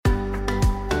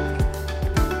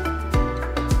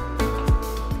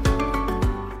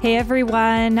Hey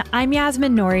everyone, I'm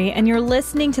Yasmin Nouri, and you're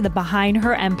listening to the Behind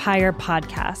Her Empire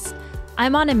podcast.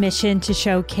 I'm on a mission to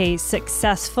showcase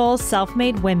successful,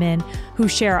 self-made women who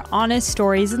share honest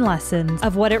stories and lessons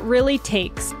of what it really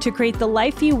takes to create the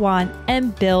life you want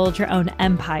and build your own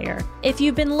empire. If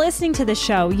you've been listening to the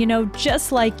show, you know,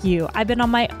 just like you, I've been on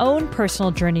my own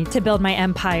personal journey to build my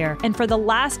empire. And for the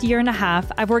last year and a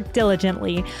half, I've worked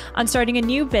diligently on starting a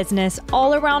new business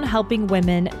all around helping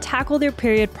women tackle their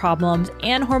period problems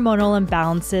and hormonal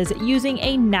imbalances using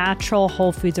a natural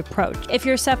whole foods approach. If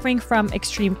you're suffering from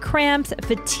extreme cramps,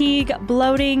 fatigue,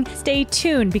 bloating, stay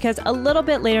tuned because a little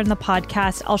bit later in the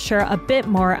podcast, I'll share a bit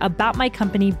more about my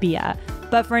company, Bia.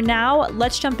 But for now,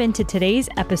 let's jump into today's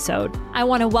episode. I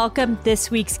want to welcome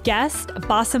this week's guest,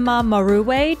 Basma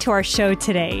Maruwe, to our show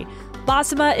today.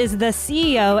 Basma is the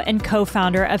CEO and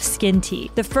co-founder of Skin Tea,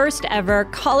 the first ever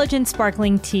collagen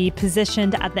sparkling tea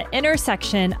positioned at the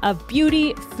intersection of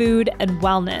beauty, food, and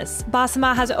wellness.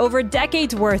 Basma has over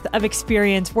decades worth of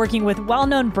experience working with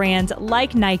well-known brands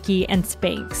like Nike and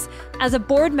Spanx. As a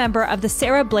board member of the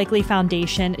Sara Blakely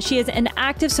Foundation, she is an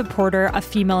active supporter of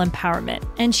female empowerment,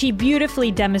 and she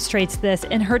beautifully demonstrates this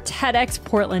in her TEDx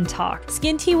Portland talk.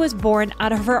 Skin Tea was born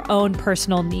out of her own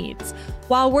personal needs.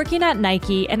 While working at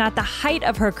Nike and at the height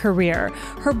of her career,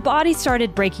 her body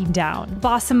started breaking down.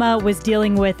 Basma was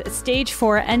dealing with stage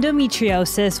 4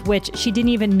 endometriosis, which she didn't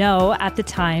even know at the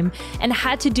time, and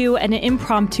had to do an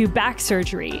impromptu back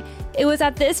surgery. It was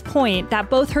at this point that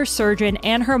both her surgeon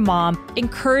and her mom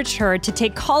encouraged her to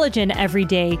take collagen every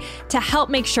day to help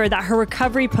make sure that her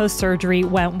recovery post-surgery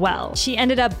went well. She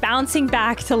ended up bouncing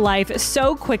back to life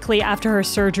so quickly after her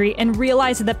surgery and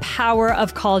realized the power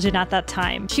of collagen at that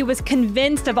time. She was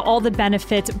convinced of all the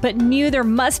benefits, but knew there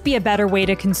must be a better way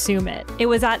to consume it. It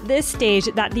was at this stage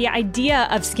that the idea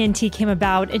of Skin Tea came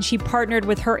about, and she partnered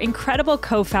with her incredible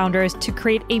co-founders to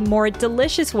create a more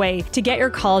delicious way to get your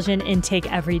collagen intake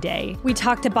every day. We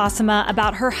talked to Basma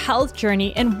about her health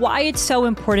journey and why it's so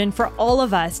important for all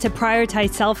of us to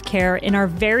prioritize self-care in our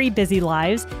very busy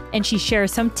lives, and she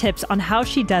shares some tips on how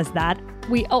she does that.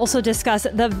 We also discuss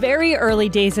the very early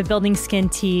days of building Skin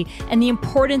Tea and the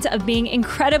importance of being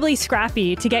incredibly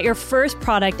scrappy to get your first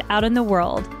product out in the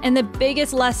world, and the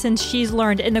biggest lessons she's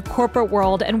learned in the corporate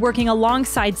world and working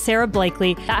alongside Sara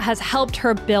Blakely that has helped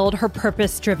her build her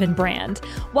purpose-driven brand.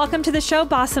 Welcome to the show,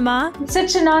 Basma. It's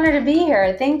such an honor to be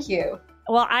here. Thank you.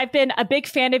 Well, I've been a big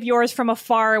fan of yours from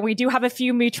afar. We do have a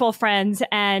few mutual friends,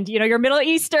 and, you know, you're Middle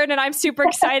Eastern, and I'm super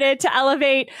excited to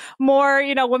elevate more,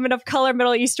 you know, women of color,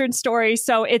 Middle Eastern stories.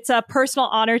 So it's a personal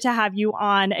honor to have you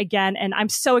on again. And I'm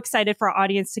so excited for our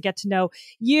audience to get to know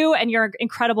you and your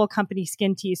incredible company,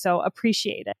 Skin Tea. So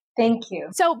appreciate it. Thank you.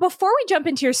 So before we jump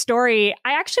into your story,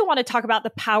 I actually want to talk about the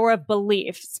power of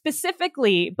belief,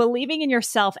 specifically believing in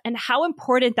yourself and how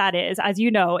important that is, as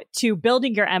you know, to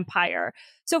building your empire.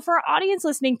 So for our audience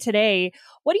listening today,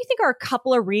 what do you think are a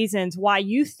couple of reasons why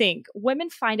you think women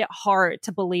find it hard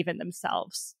to believe in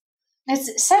themselves?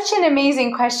 It's such an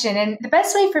amazing question. And the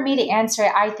best way for me to answer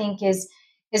it, I think, is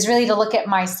really to look at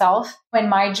myself and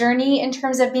my journey in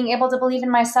terms of being able to believe in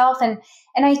myself. And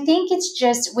I think it's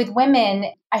just with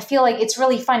women, I feel like it's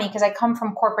really funny because I come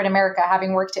from corporate America,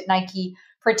 having worked at Nike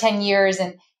for 10 years.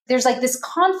 And there's like this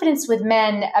confidence with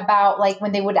men about like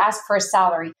when they would ask for a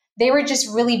salary, they were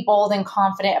just really bold and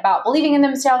confident about believing in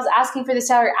themselves, asking for the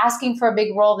salary, asking for a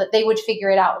big role that they would figure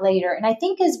it out later. And I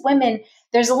think as women,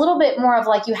 there's a little bit more of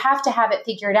like, you have to have it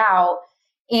figured out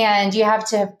and you have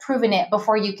to have proven it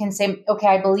before you can say, okay,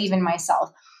 I believe in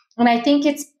myself. And I think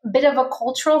it's a bit of a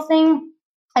cultural thing.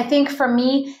 I think for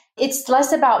me, it's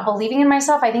less about believing in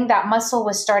myself. I think that muscle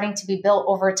was starting to be built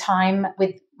over time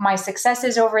with my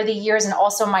successes over the years and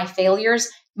also my failures,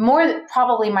 more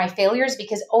probably my failures,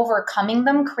 because overcoming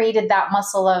them created that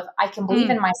muscle of I can believe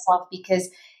in myself because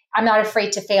I'm not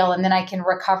afraid to fail and then I can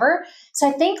recover. So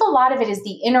I think a lot of it is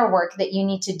the inner work that you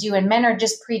need to do. And men are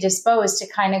just predisposed to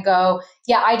kind of go,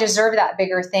 yeah, I deserve that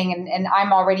bigger thing and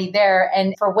I'm already there.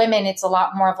 And for women, it's a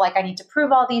lot more of like, I need to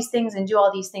prove all these things and do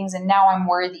all these things and now I'm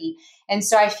worthy. And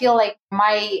so I feel like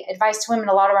my advice to women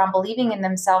a lot around believing in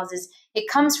themselves is it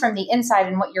comes from the inside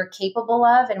and what you're capable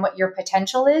of and what your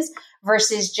potential is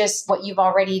versus just what you've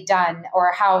already done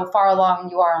or how far along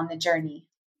you are on the journey.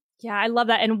 Yeah, I love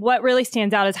that. And what really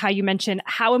stands out is how you mentioned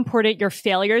how important your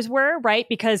failures were, right?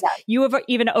 Because you have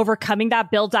even overcoming that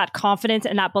builds that confidence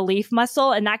and that belief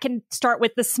muscle. And that can start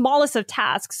with the smallest of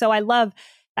tasks. So I love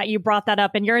that you brought that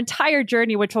up, and your entire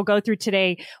journey, which we'll go through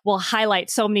today, will highlight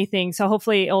so many things. So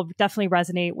hopefully it'll definitely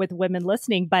resonate with women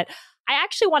listening. But I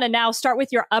actually want to now start with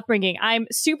your upbringing. I'm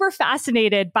super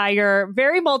fascinated by your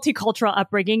very multicultural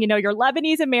upbringing. You know, you're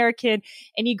Lebanese American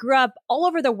and you grew up all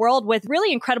over the world with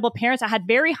really incredible parents that had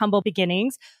very humble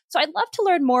beginnings. So I'd love to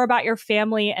learn more about your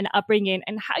family and upbringing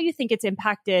and how you think it's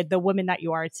impacted the woman that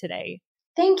you are today.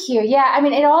 Thank you. Yeah, I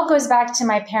mean, it all goes back to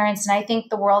my parents, and I think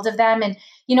the world of them. And,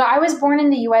 I was born in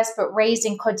the US, but raised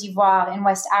in Cote d'Ivoire in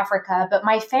West Africa. But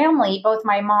my family, both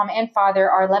my mom and father,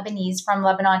 are Lebanese from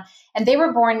Lebanon, and they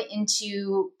were born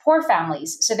into poor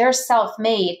families. So they're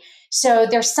self-made. So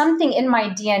there's something in my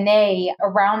DNA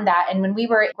around that. And when we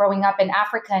were growing up in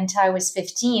Africa until I was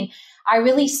 15, I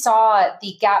really saw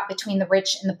the gap between the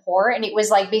rich and the poor. And it was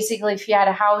like, basically, if you had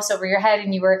a house over your head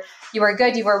and you were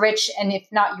good, you were rich. And if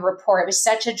not, you were poor. It was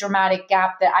such a dramatic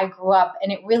gap that I grew up,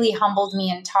 and it really humbled me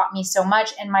and taught me so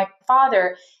much. And my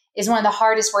father is one of the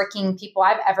hardest working people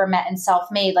I've ever met and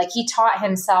self-made. Like, he taught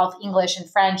himself English and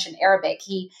French and Arabic.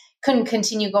 He couldn't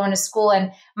continue going to school.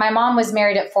 And my mom was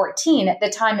married at 14. At the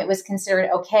time, it was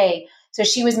considered okay. So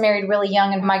she was married really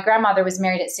young, and my grandmother was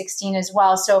married at 16 as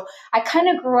well. So I kind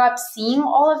of grew up seeing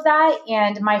all of that.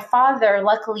 And my father,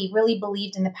 luckily, really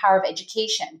believed in the power of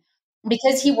education.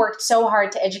 Because he worked so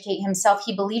hard to educate himself,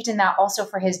 he believed in that also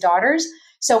for his daughters.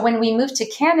 So when we moved to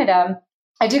Canada,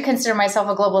 I do consider myself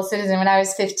a global citizen. When I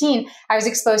was 15, I was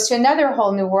exposed to another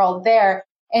whole new world there.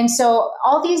 And so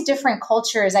all these different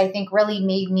cultures, I think, really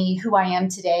made me who I am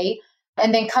today.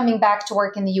 And then coming back to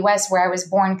work in the US, where I was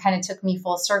born, kind of took me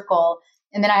full circle.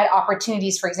 And then I had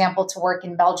opportunities, for example, to work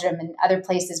in Belgium and other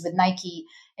places with Nike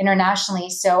internationally.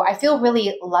 So I feel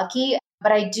really lucky,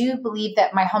 but I do believe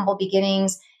that my humble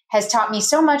beginnings has taught me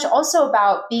so much also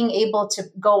about being able to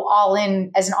go all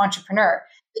in as an entrepreneur,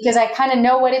 because I kind of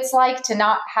know what it's like to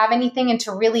not have anything and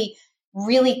to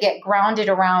really get grounded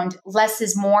around less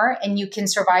is more, and you can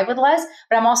survive with less.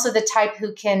 But I'm also the type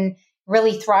who can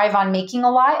really thrive on making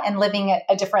a lot and living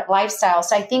a different lifestyle.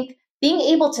 So I think being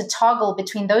able to toggle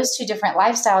between those two different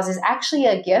lifestyles is actually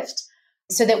a gift,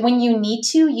 so that when you need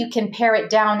to, you can pare it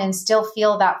down and still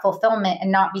feel that fulfillment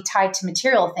and not be tied to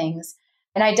material things.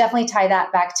 And I definitely tie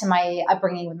that back to my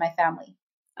upbringing with my family.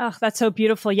 Oh, that's so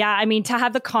beautiful. Yeah. I mean, to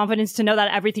have the confidence to know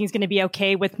that everything's going to be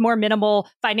okay with more minimal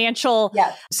financial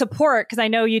support, because I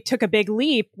know you took a big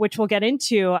leap, which we'll get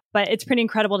into, but it's pretty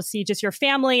incredible to see just your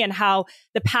family and how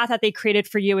the path that they created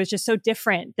for you is just so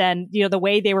different than, the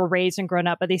way they were raised and grown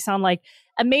up. But they sound like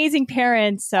amazing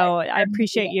parents. So I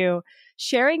appreciate you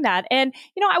sharing that. And,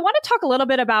 I want to talk a little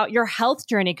bit about your health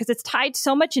journey, because it's tied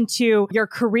so much into your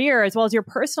career as well as your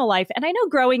personal life. And I know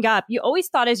growing up, you always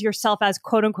thought of yourself as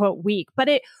quote unquote weak, but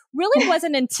it really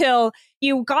wasn't until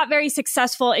you got very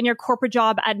successful in your corporate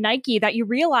job at Nike that you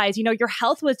realized, your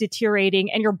health was deteriorating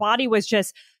and your body was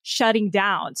just shutting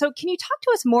down. So can you talk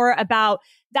to us more about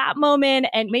that moment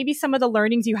and maybe some of the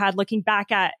learnings you had looking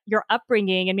back at your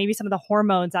upbringing and maybe some of the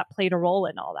hormones that played a role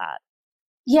in all that?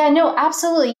 Yeah, no,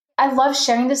 absolutely. I love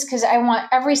sharing this because I want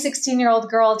every 16-year-old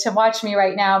girl to watch me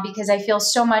right now, because I feel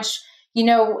so much,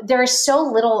 there is so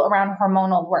little around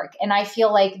hormonal work. And I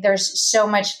feel like there's so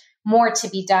much more to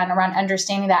be done around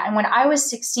understanding that. And when I was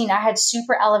 16, I had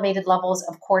super elevated levels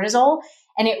of cortisol,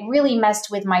 and it really messed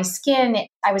with my skin.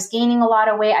 I was gaining a lot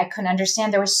of weight. I couldn't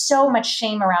understand. There was so much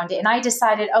shame around it. And I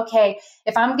decided, okay,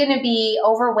 if I'm going to be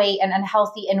overweight and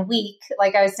unhealthy and weak,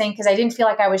 like I was saying, because I didn't feel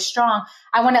like I was strong,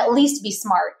 I want to at least be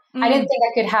smart. I didn't think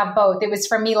I could have both. It was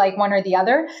for me like one or the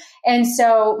other. And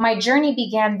so my journey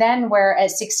began then, where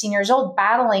at 16 years old,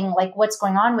 battling like what's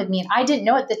going on with me. And I didn't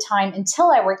know at the time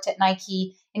until I worked at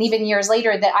Nike, and even years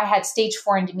later, that I had stage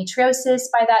 4 endometriosis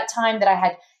by that time, that I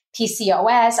had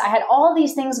PCOS. I had all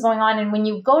these things going on. And when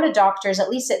you go to doctors, at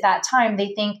least at that time,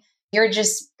 they think you're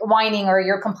just whining or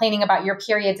you're complaining about your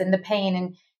periods and the pain.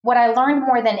 And what I learned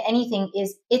more than anything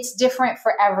is it's different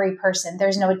for every person.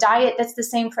 There's no diet that's the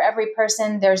same for every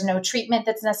person. There's no treatment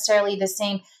that's necessarily the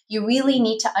same. You really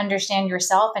need to understand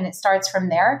yourself, and it starts from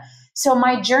there. So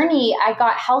my journey, I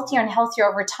got healthier and healthier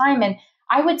over time. And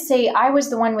I would say I was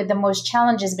the one with the most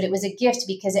challenges, but it was a gift,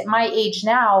 because at my age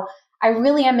now, I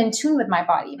really am in tune with my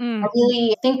body. I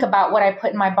really think about what I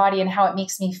put in my body and how it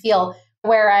makes me feel.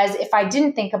 Whereas if I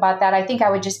didn't think about that, I think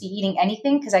I would just be eating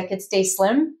anything because I could stay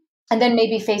slim and then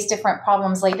maybe face different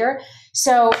problems later.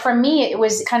 So for me, it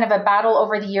was kind of a battle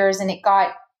over the years, and it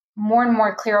got more and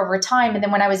more clear over time. And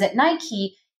then when I was at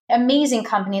Nike, amazing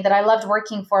company that I loved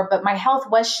working for, but my health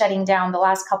was shutting down the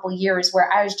last couple of years,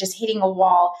 where I was just hitting a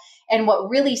wall. And what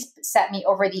really set me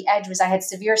over the edge was I had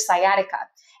severe sciatica.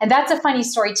 And that's a funny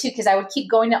story too, because I would keep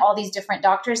going to all these different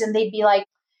doctors and they'd be like,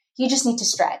 you just need to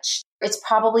stretch. It's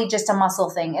probably just a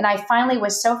muscle thing. And I finally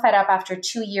was so fed up after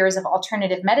 2 years of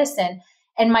alternative medicine.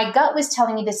 And my gut was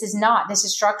telling me this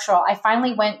is structural. I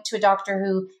finally went to a doctor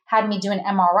who had me do an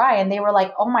MRI, and they were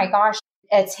like, oh my gosh,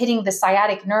 it's hitting the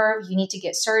sciatic nerve. You need to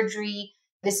get surgery.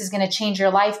 This is going to change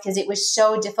your life, because it was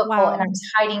so difficult. Wow. And I was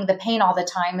hiding the pain all the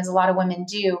time, as a lot of women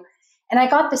do. And I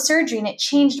got the surgery, and it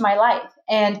changed my life.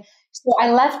 And so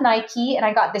I left Nike and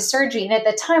I got this surgery. And at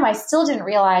the time, I still didn't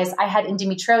realize I had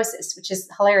endometriosis, which is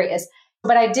hilarious.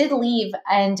 But I did leave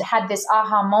and had this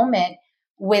aha moment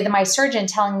with my surgeon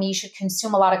telling me you should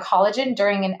consume a lot of collagen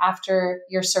during and after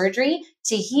your surgery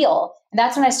to heal. And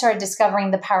that's when I started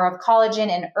discovering the power of collagen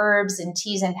and herbs and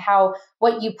teas, and how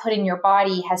what you put in your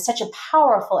body has such a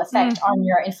powerful effect on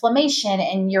your inflammation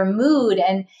and your mood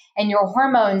and your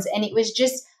hormones. And it was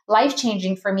just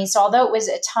life-changing for me. So although it was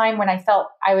a time when I felt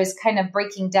I was kind of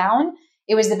breaking down,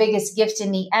 it was the biggest gift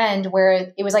in the end,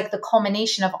 where it was like the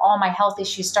culmination of all my health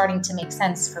issues starting to make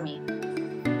sense for me.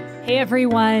 Hey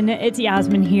everyone, it's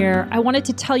Yasmin here. I wanted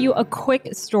to tell you a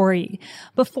quick story.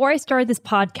 Before I started this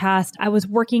podcast, I was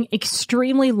working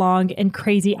extremely long and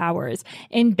crazy hours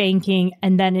in banking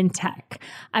and then in tech.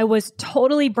 I was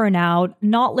totally burnt out,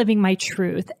 not living my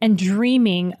truth, and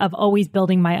dreaming of always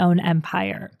building my own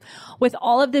empire. With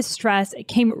all of this stress, it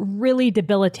came really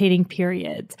debilitating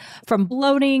periods, from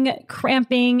bloating,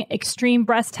 cramping, extreme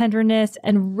breast tenderness,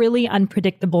 and really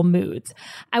unpredictable moods.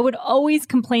 I would always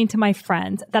complain to my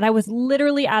friends that I was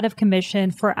literally out of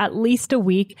commission for at least a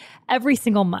week every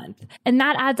single month. And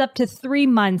that adds up to 3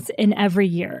 months in every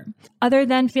year. Other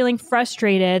than feeling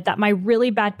frustrated that my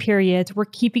really bad periods were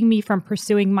keeping me from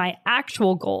pursuing my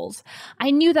actual goals,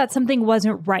 I knew that something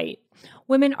wasn't right.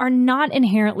 Women are not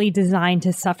inherently designed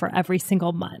to suffer every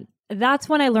single month. That's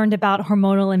when I learned about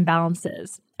hormonal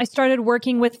imbalances. I started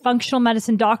working with functional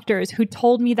medicine doctors who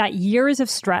told me that years of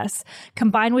stress,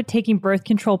 combined with taking birth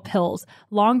control pills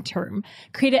long-term,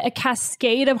 created a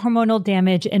cascade of hormonal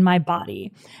damage in my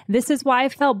body. This is why I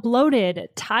felt bloated,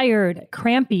 tired,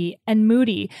 crampy, and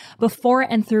moody before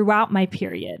and throughout my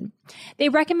period. They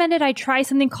recommended I try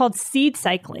something called seed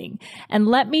cycling, and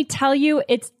let me tell you,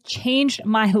 it's changed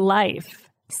my life.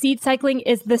 Seed cycling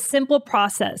is the simple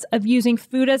process of using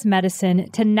food as medicine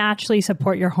to naturally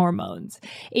support your hormones.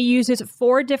 It uses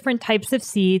 4 different types of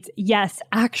seeds, yes,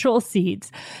 actual seeds,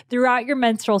 throughout your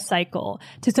menstrual cycle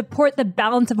to support the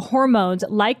balance of hormones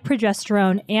like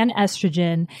progesterone and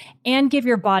estrogen, and give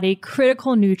your body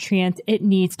critical nutrients it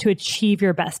needs to achieve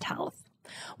your best health.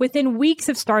 Within weeks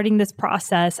of starting this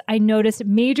process, I noticed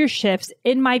major shifts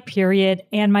in my period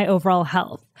and my overall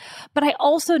health. But I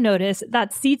also noticed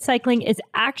that seed cycling is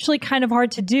actually kind of hard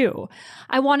to do.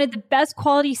 I wanted the best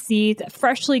quality seeds,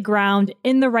 freshly ground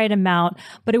in the right amount,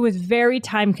 but it was very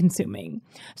time consuming.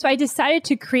 So I decided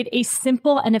to create a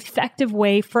simple and effective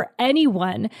way for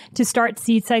anyone to start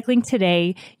seed cycling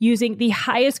today using the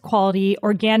highest quality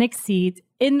organic seeds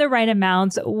in the right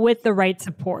amounts with the right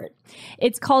support.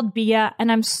 It's called BIA,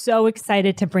 and I'm so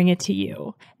excited to bring it to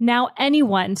you. Now,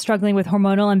 anyone struggling with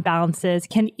hormonal imbalances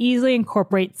can easily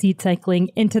incorporate seed cycling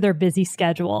into their busy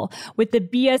schedule with the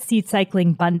BIA Seed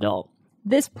Cycling Bundle.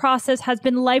 This process has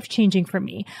been life-changing for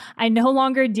me. I no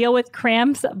longer deal with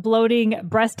cramps, bloating,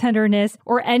 breast tenderness,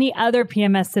 or any other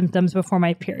PMS symptoms before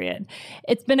my period.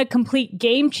 It's been a complete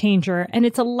game changer, and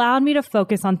it's allowed me to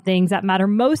focus on things that matter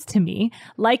most to me,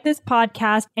 like this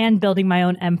podcast and building my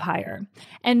own empire.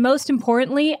 And most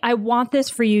importantly, I want this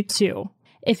for you too.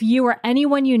 If you or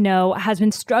anyone you know has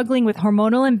been struggling with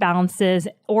hormonal imbalances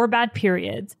or bad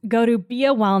periods, go to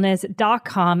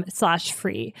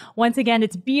biawellness.com/free. Once again,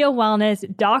 it's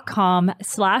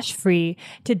biawellness.com/free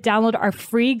to download our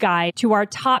free guide to our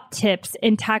top tips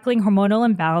in tackling hormonal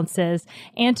imbalances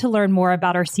and to learn more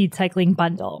about our seed cycling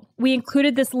bundle. We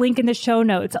included this link in the show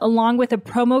notes along with a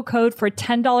promo code for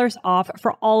 $10 off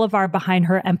for all of our Behind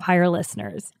Her Empire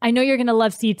listeners. I know you're going to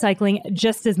love seed cycling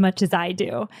just as much as I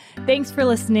do. Thanks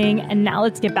for listening, and now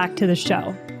let's get back to the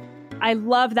show. I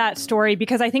love that story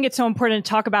because I think it's so important to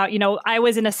talk about, I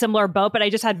was in a similar boat, but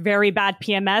I just had very bad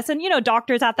PMS, and,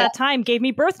 doctors at that time gave me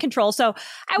birth control. So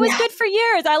I was good for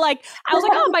years. I was like,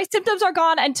 oh, my symptoms are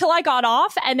gone until I got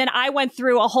off. And then I went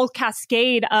through a whole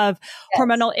cascade of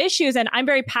hormonal issues. And I'm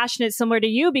very passionate, similar to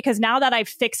you, because now that I've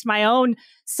fixed my own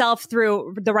self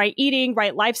through the right eating,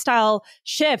 right lifestyle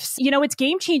shifts, it's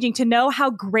game changing to know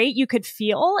how great you could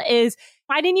feel.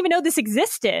 I didn't even know this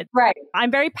existed. Right.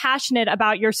 I'm very passionate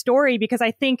about your story because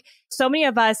I think so many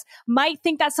of us might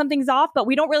think that something's off, but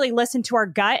we don't really listen to our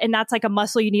gut. And that's like a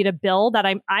muscle you need to build that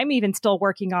I'm even still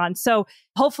working on. So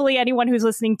hopefully anyone who's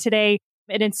listening today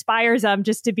it inspires them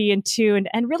just to be in tune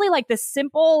and really like the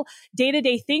simple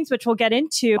day-to-day things, which we'll get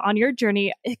into on your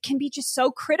journey. It can be just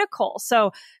so critical.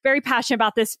 So very passionate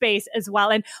about this space as well.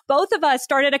 And both of us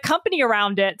started a company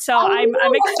around it. So I'm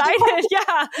excited.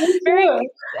 Yeah,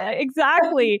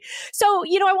 exactly. So,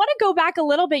 I want to go back a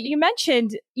little bit. You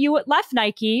mentioned you left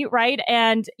Nike, right?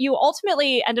 And you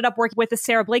ultimately ended up working with the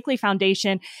Sara Blakely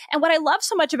Foundation. And what I love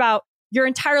so much about your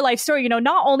entire life story,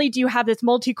 not only do you have this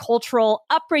multicultural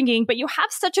upbringing, but you have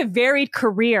such a varied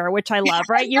career, which I love,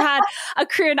 right? You had a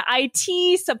career in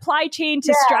IT, supply chain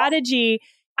to strategy.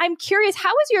 I'm curious, how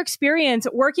was your experience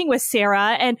working with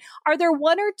Sara? And are there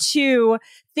one or two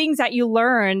things that you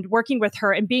learned working with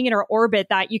her and being in her orbit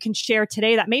that you can share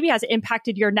today that maybe has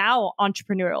impacted your now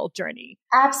entrepreneurial journey?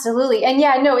 Absolutely. And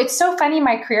it's so funny,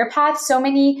 my career path. So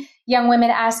many young women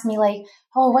ask me like,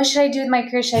 oh, what should I do with my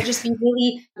career? Should I just be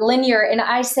really linear? And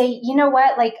I say, you know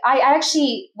what? Like I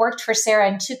actually worked for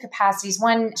Sara in two capacities,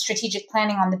 one strategic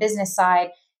planning on the business side,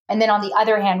 and then on the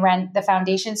other hand, ran the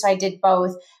foundation. So I did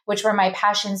both, which were my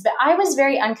passions. But I was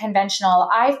very unconventional.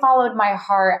 I followed my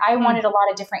heart. I wanted a lot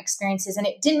of different experiences. And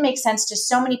it didn't make sense to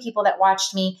so many people that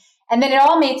watched me. And then it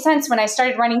all made sense when I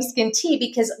started running Skin Tea,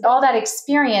 because all that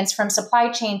experience from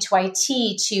supply chain to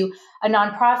IT to a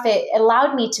nonprofit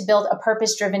allowed me to build a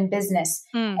purpose-driven business.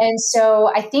 And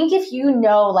so I think if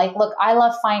like, look, I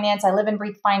love finance, I live and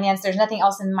breathe finance, there's nothing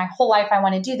else in my whole life I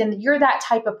want to do, then you're that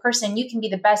type of person. You can be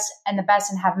the best and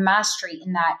have mastery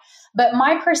in that. But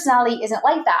my personality isn't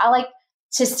like that. I like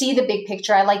to see the big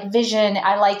picture. I like vision.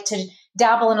 I like to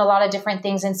dabble in a lot of different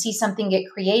things and see something get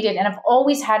created. And I've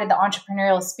always had the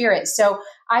entrepreneurial spirit. So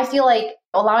I feel like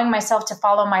allowing myself to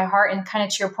follow my heart and kind of,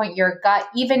 to your point, your gut,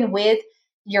 even with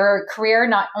your career,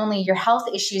 not only your health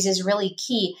issues, is really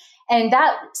key. And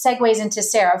that segues into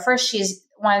Sara. First, she's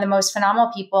one of the most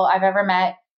phenomenal people I've ever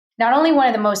met. Not only one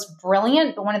of the most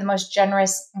brilliant, but one of the most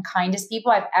generous and kindest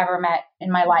people I've ever met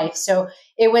in my life. So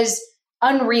it was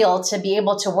unreal to be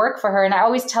able to work for her. And I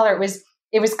always tell her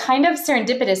it was kind of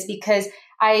serendipitous, because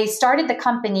I started the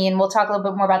company, and we'll talk a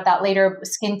little bit more about that later,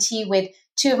 Skin Tea, with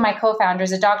two of my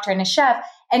co-founders, a doctor and a chef.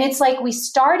 And it's like we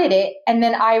started it, and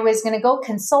then I was going to go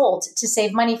consult to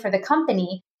save money for the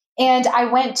company. And I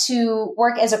went to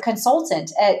work as a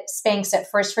consultant at Spanx at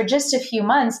first for just a few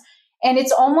months. And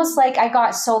it's almost like I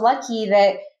got so lucky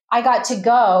that I got to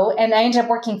go, and I ended up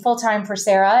working full-time for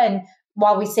Sara, and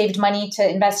while we saved money to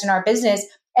invest in our business,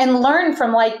 and learn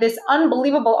from like this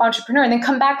unbelievable entrepreneur, and then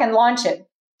come back and launch it.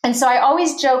 And so I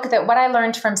always joke that what I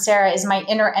learned from Sara is my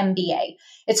inner MBA.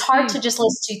 It's hard to just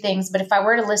list two things, but if I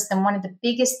were to list them, one of the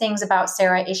biggest things about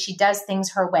Sara is she does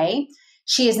things her way.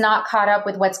 She is not caught up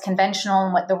with what's conventional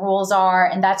and what the rules are.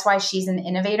 And that's why she's an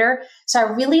innovator. So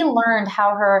I really learned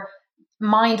how her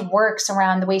mind works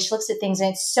around the way she looks at things.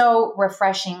 And it's so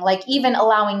refreshing. Like even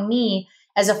allowing me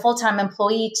as a full-time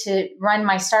employee to run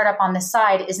my startup on the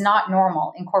side is not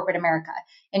normal in corporate America.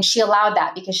 And she allowed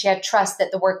that because she had trust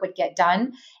that the work would get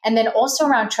done. And then also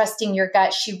around trusting your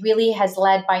gut, she really has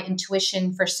led by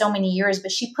intuition for so many years,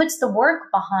 but she puts the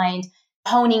work behind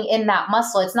honing in that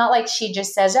muscle. It's not like she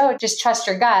just says, oh, just trust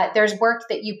your gut. There's work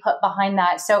that you put behind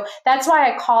that. So that's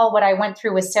why I call what I went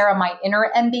through with Sara my inner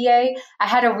MBA. I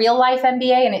had a real life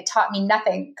MBA and it taught me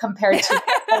nothing compared to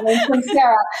from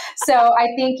Sara. So I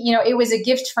think, it was a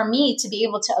gift for me to be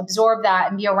able to absorb that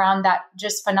and be around that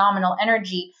just phenomenal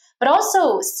energy, but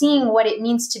also seeing what it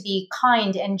means to be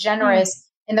kind and generous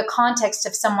in the context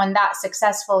of someone that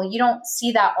successful. You don't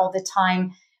see that all the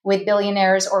time with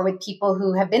billionaires or with people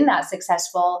who have been that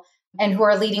successful and who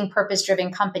are leading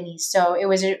purpose-driven companies. So it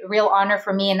was a real honor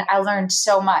for me, and I learned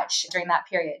so much during that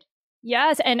period.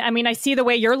 Yes. And I mean, I see the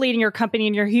way you're leading your company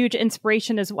and you're a huge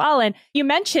inspiration as well. And you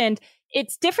mentioned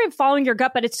it's different following your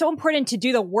gut, but it's so important to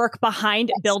do the work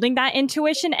behind building that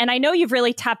intuition. And I know you've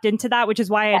really tapped into that, which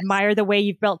is why I admire the way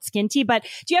you've built Skin Tea. But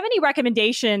do you have any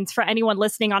recommendations for anyone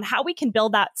listening on how we can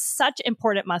build that such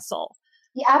important muscle?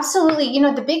 Yeah, absolutely.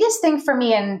 The biggest thing for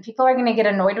me, and people are going to get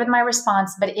annoyed with my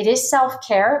response, but it is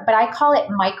self-care, but I call it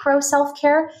micro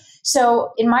self-care.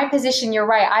 So in my position, you're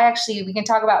right. We can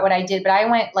talk about what I did, but I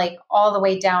went like all the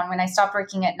way down. When I stopped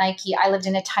working at Nike, I lived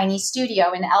in a tiny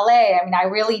studio in LA. I mean, I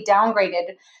really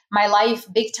downgraded my life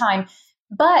big time.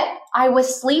 But I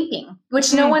was sleeping,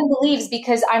 which no one believes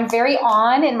because I'm very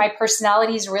on and my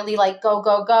personality is really like go,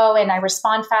 go, go. And I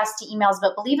respond fast to emails.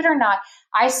 But believe it or not,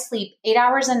 I sleep 8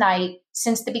 hours a night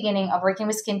since the beginning of working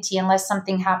with Skin Tea, unless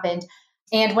something happened.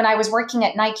 And when I was working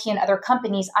at Nike and other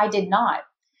companies, I did not.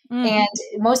 And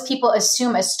most people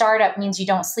assume a startup means you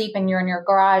don't sleep and you're in your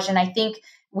garage. And I think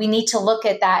we need to look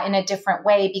at that in a different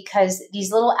way, because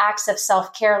these little acts of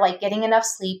self-care, like getting enough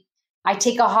sleep, I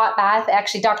take a hot bath.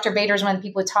 Actually, Dr. Bader is one of the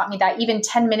people who taught me that even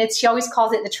 10 minutes, she always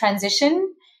calls it the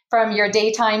transition from your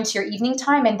daytime to your evening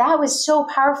time. And that was so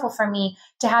powerful for me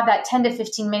to have that 10 to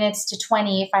 15 minutes to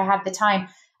 20, if I have the time,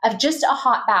 of just a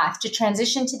hot bath to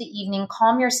transition to the evening,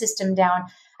 calm your system down.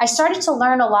 I started to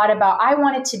learn a lot about, I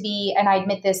wanted to be, and I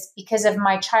admit this because of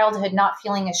my childhood not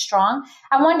feeling as strong,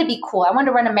 I wanted to be cool. I wanted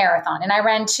to run a marathon, and I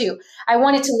ran too. I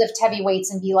wanted to lift heavy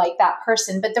weights and be like that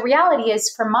person. But the reality is,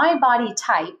 for my body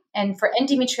type and for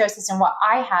endometriosis and what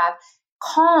I have,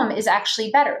 calm is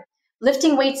actually better.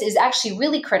 Lifting weights is actually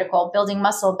really critical, building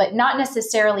muscle, but not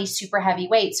necessarily super heavy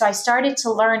weights. So I started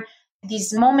to learn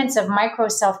these moments of micro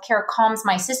self-care calms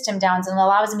my system down and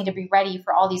allows me to be ready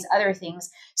for all these other things.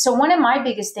 So one of my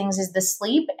biggest things is the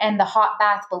sleep and the hot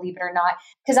bath, believe it or not,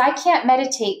 because I can't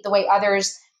meditate the way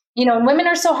others, and women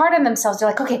are so hard on themselves. They're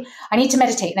like, okay, I need to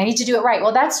meditate and I need to do it right.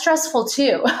 Well, that's stressful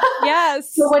too.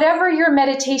 Yes. So whatever your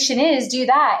meditation is, do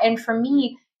that. And for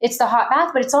me, it's the hot bath,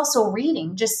 but it's also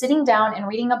reading. Just sitting down and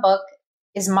reading a book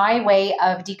is my way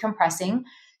of decompressing.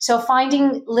 So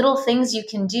finding little things you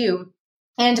can do.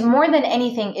 And more than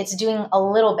anything, it's doing a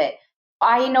little bit.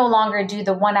 I no longer do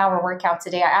the 1 hour workouts a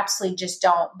day. I absolutely just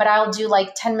don't. But I'll do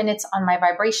like 10 minutes on my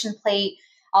vibration plate.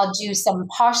 I'll do some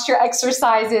posture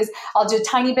exercises. I'll do a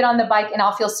tiny bit on the bike and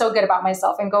I'll feel so good about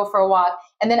myself and go for a walk.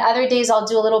 And then other days I'll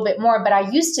do a little bit more. But I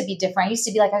used to be different. I used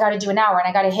to be like, I got to do an hour and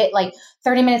I got to hit like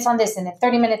 30 minutes on this and then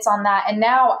 30 minutes on that. And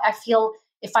now I feel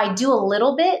if I do a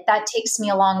little bit, that takes me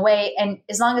a long way. And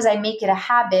as long as I make it a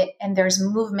habit and there's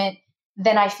movement,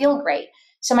 then I feel great.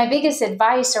 So my biggest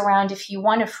advice around, if you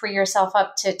want to free yourself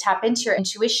up to tap into your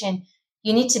intuition,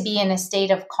 you need to be in a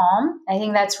state of calm. I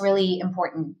think that's really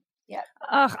important. Yeah.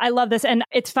 Oh, I love this. And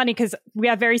it's funny because we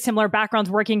have very similar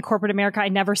backgrounds working in corporate America. I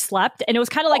never slept. And it was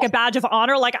kind of like a badge of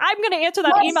honor. Like, I'm going to answer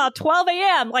that email at 12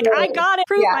 a.m. Like, I got to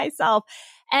prove myself.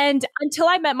 And until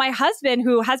I met my husband,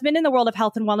 who has been in the world of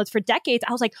health and wellness for decades,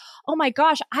 I was like, oh my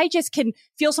gosh, I just can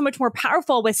feel so much more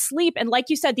powerful with sleep. And like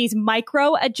you said, these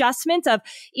micro adjustments of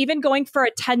even going for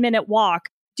a 10-minute walk,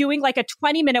 doing like a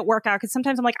 20-minute workout, because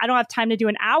sometimes I'm like, I don't have time to do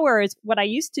an hour is what I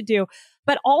used to do.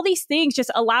 But all these things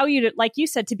just allow you to, like you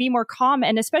said, to be more calm.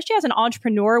 And especially as an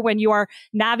entrepreneur, when you are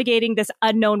navigating this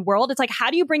unknown world, it's like, how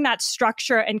do you bring that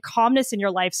structure and calmness in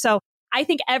your life? So I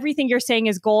think everything you're saying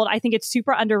is gold. I think it's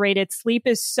super underrated. Sleep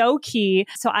is so key.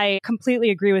 So I completely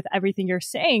agree with everything you're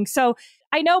saying. So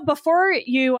I know before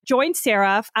you joined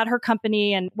Sarah at her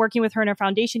company and working with her in her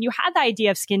foundation, you had the idea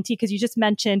of Skin Tea because you just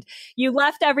mentioned you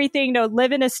left everything to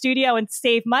live in a studio and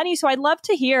save money. So I'd love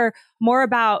to hear more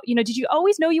about, did you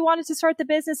always know you wanted to start the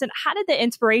business and how did the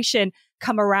inspiration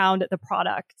come around the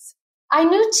products? I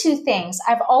knew two things.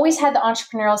 I've always had the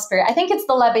entrepreneurial spirit. I think it's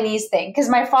the Lebanese thing because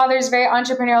my father is very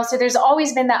entrepreneurial. So there's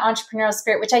always been that entrepreneurial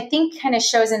spirit, which I think kind of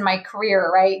shows in my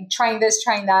career, right? Trying this,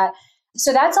 trying that.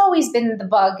 So that's always been the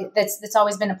bug that's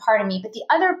always been a part of me. But the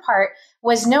other part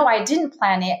was, no, I didn't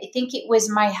plan it. I think it was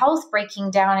my health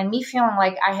breaking down and me feeling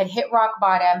like I had hit rock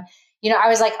bottom. I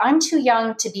was like, I'm too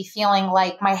young to be feeling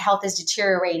like my health is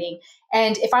deteriorating.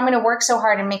 And if I'm going to work so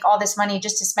hard and make all this money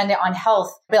just to spend it on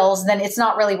health bills, then it's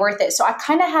not really worth it. So I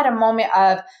kind of had a moment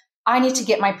of, I need to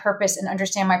get my purpose and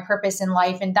understand my purpose in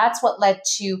life. And that's what led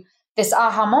to this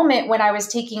aha moment when I was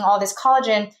taking all this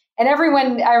collagen. And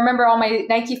everyone, I remember all my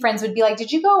Nike friends would be like,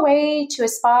 did you go away to a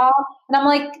spa? And I'm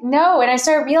like, no. And I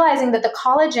started realizing that the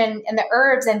collagen and the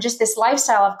herbs and just this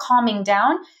lifestyle of calming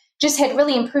down just had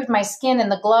really improved my skin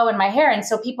and the glow in my hair. And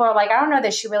so people are like, I don't know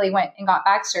that she really went and got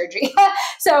back surgery.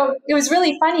 So it was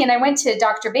really funny. And I went to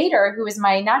Dr. Bader, who was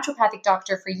my naturopathic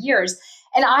doctor for years.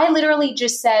 And I literally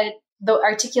just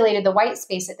articulated the white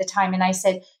space at the time. And I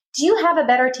said, do you have a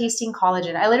better tasting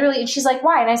collagen? And she's like,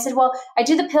 why? And I said, well, I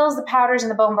do the pills, the powders,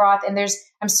 and the bone broth. And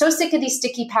I'm so sick of these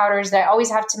sticky powders that I always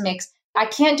have to mix. I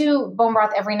can't do bone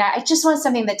broth every night. I just want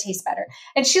something that tastes better.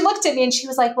 And she looked at me and she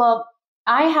was like, well,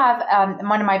 I have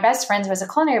one of my best friends who has a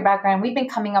culinary background. We've been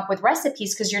coming up with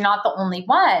recipes because you're not the only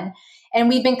one. And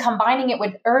we've been combining it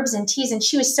with herbs and teas. And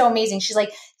she was so amazing. She's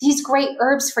like, these great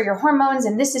herbs for your hormones.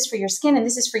 And this is for your skin. And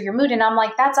this is for your mood. And I'm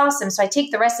like, that's awesome. So I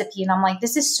take the recipe and I'm like,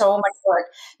 this is so much work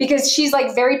because she's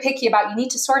like very picky about, you need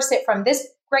to source it from this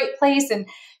great place. And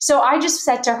so I just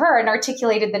said to her and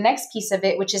articulated the next piece of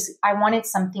it, which is I wanted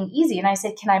something easy. And I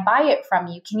said, can I buy it from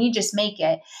you? Can you just make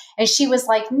it? And she was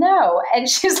like, no. And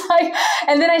she's like,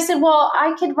 and then I said, well,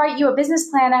 I could write you a business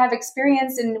plan. I have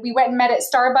experience. And we went and met at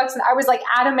Starbucks and I was like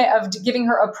adamant of giving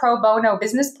her a pro bono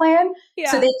business plan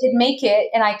so they could make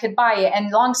it and I could buy it.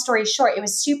 And long story short, it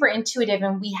was super intuitive.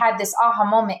 And we had this aha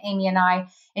moment, Amy and I,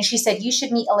 and she said, you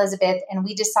should meet Elizabeth. And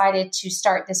we decided to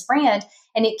start this brand.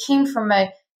 And it came from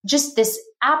just this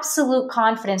absolute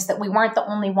confidence that we weren't the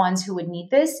only ones who would need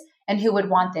this. and who would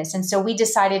want this. And so we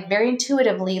decided very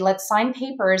intuitively, let's sign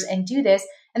papers and do this.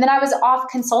 And then I was off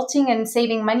consulting and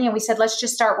saving money. And we said, let's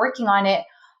just start working on it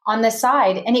on the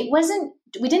side. And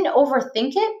we didn't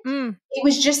overthink it. It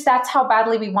was just, that's how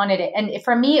badly we wanted it. And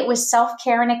for me, it was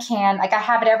self-care in a can. Like I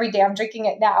have it every day. I'm drinking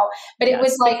it now, but it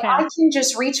was like, I can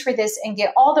just reach for this and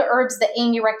get all the herbs that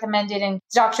Amy recommended and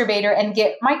Dr. Bader and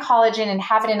get my collagen and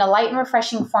have it in a light and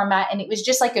refreshing format. And it was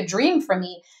just like a dream for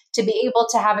me to be able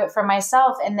to have it for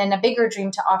myself, and then a bigger dream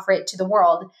to offer it to the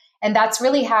world. And that's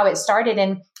really how it started.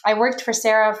 And I worked for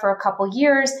Sarah for a couple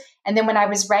years. And then when I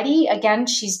was ready, again,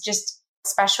 she's just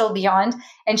special beyond.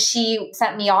 And she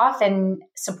sent me off and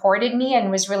supported me and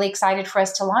was really excited for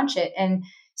us to launch it. And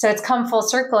so it's come full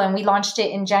circle. And we launched it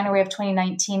in January of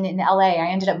 2019 in LA.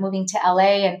 I ended up moving to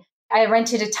LA, and I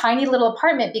rented a tiny little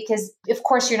apartment because, of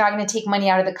course, you're not going to take money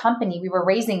out of the company. We were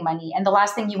raising money. And the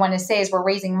last thing you want to say is we're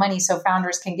raising money so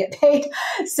founders can get paid.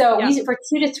 So we, for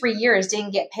 2 to 3 years,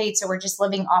 didn't get paid. So we're just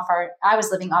I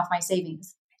was living off my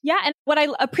savings. Yeah. And what I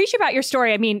appreciate about your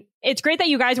story, I mean, it's great that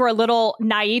you guys were a little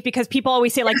naive, because people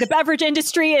always say like the beverage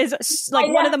industry is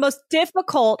like one of the most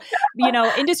difficult,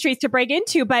 industries to break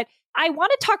into. But I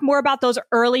want to talk more about those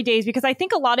early days, because I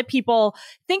think a lot of people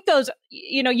think those,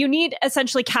 you need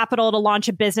essentially capital to launch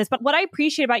a business. But what I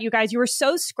appreciate about you guys, you were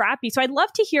so scrappy. So I'd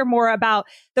love to hear more about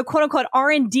the quote unquote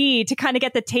R&D to kind of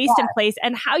get the taste in place,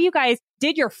 and how you guys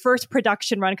did your first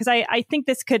production run, because I think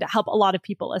this could help a lot of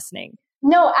people listening.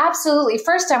 No, absolutely.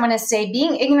 First, I want to say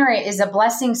being ignorant is a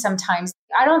blessing sometimes.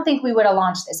 I don't think we would have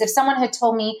launched this. If someone had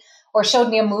told me or showed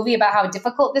me a movie about how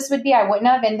difficult this would be, I wouldn't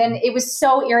have. And then it was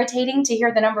so irritating to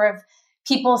hear the number of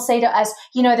people say to us,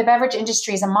 the beverage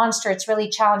industry is a monster. It's really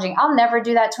challenging. I'll never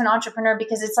do that to an entrepreneur,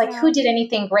 because it's like, who did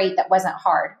anything great that wasn't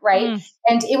hard, right?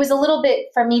 And it was a little bit,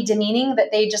 for me, demeaning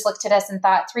that they just looked at us and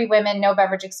thought 3 women, no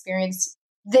beverage experience.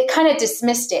 They kind of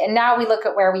dismissed it. And now we look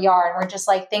at where we are, and we're just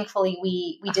like, thankfully,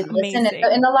 we did listen.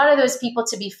 And a lot of those people,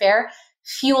 to be fair,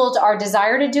 fueled our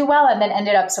desire to do well and then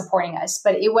ended up supporting us.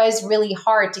 But it was really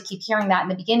hard to keep hearing that in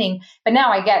the beginning. But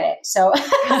now I get it. So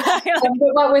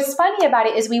what was funny about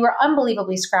it is we were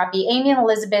unbelievably scrappy. Amy and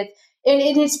Elizabeth, and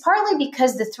it's partly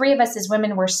because the 3 of us as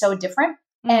women were so different.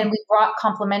 And we brought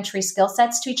complementary skill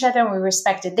sets to each other, and we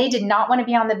respected. They did not want to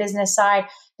be on the business side.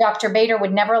 Dr. Bader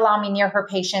would never allow me near her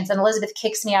patients, and Elizabeth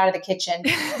kicks me out of the kitchen.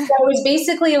 So it was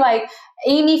basically like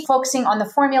Amy focusing on the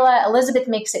formula. Elizabeth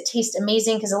makes it taste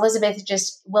amazing, because Elizabeth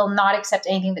just will not accept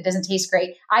anything that doesn't taste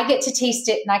great. I get to taste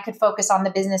it, and I could focus on the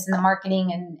business and the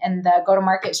marketing and the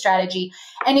go-to-market strategy.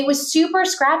 And it was super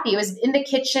scrappy. It was in the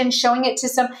kitchen, showing it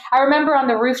to I remember on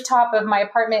the rooftop of my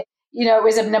apartment, it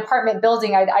was an apartment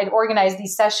building. I'd organize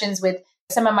these sessions with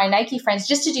some of my Nike friends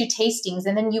just to do tastings.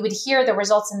 And then you would hear the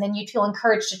results, and then you'd feel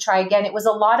encouraged to try again. It was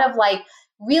a lot of like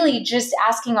really just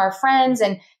asking our friends.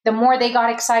 And the more they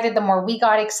got excited, the more we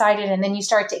got excited. And then you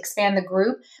start to expand the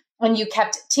group, and you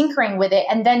kept tinkering with it.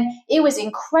 And then it was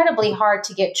incredibly hard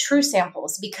to get true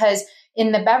samples, because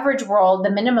in the beverage world, the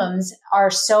minimums are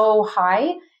so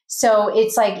high. So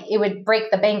it's like it would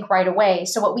break the bank right away.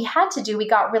 So what we had to do, we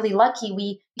got really lucky.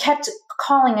 We kept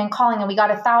calling, and we got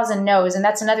 1,000 no's. And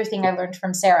that's another thing I learned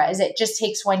from Sarah, is it just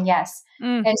takes one yes.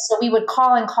 And so we would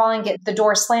call and get the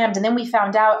door slammed. And then we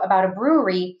found out about a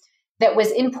brewery that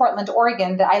was in Portland,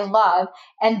 Oregon, that I love.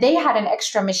 And they had an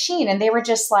extra machine, and they were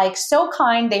just like so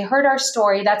kind. They heard our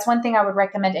story. That's one thing I would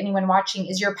recommend anyone watching,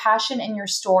 is your passion and your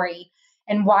story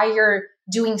and why you're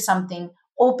doing something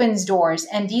opens doors.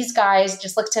 And these guys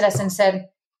just looked at us and said,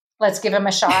 let's give them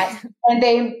a shot. And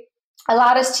they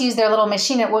allowed us to use their little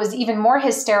machine. And what was even more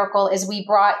hysterical is we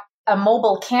brought a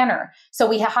mobile canner. So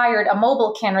we hired a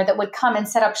mobile canner that would come and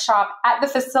set up shop at the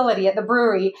facility, at the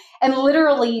brewery, and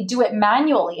literally do it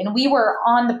manually. And we were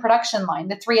on the production line,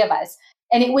 the 3 of us.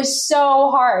 And it was so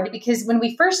hard, because when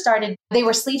we first started, they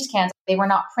were sleeved cans. They were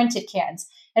not printed cans.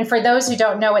 And for those who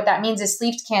don't know what that means, is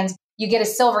sleeved cans, you get a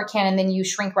silver can and then you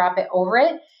shrink wrap it over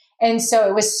it. And so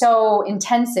it was so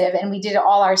intensive, and we did it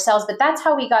all ourselves. But that's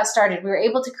how we got started. We were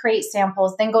able to create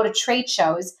samples, then go to trade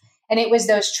shows. And it was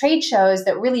those trade shows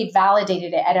that really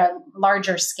validated it at a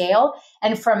larger scale.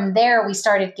 And from there, we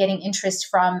started getting interest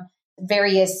from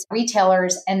various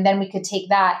retailers. And then we could take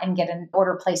that and get an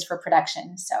order placed for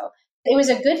production. So it was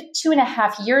a good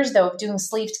 2.5 years, though, of doing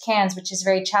sleeved cans, which is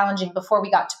very challenging, before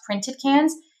we got to printed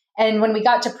cans. And when we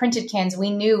got to printed cans, we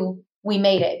knew we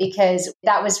made it, because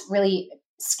that was really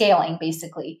scaling,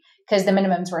 basically, because the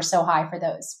minimums were so high for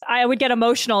those. I would get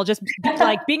emotional just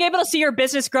like being able to see your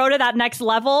business grow to that next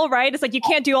level, right? It's like you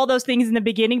can't do all those things in the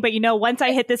beginning, but once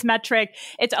I hit this metric,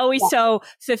 it's always so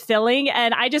fulfilling.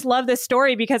 And I just love this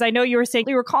story, because I know you were saying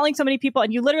you were calling so many people,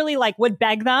 and you literally like would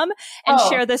beg them and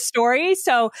share this story.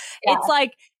 So it's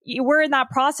like, we're in that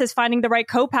process, finding the right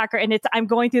co-packer, and I'm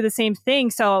going through the same thing.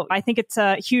 So I think it's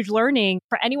a huge learning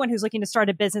for anyone who's looking to start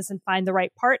a business and find the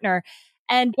right partner.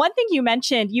 And one thing you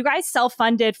mentioned, you guys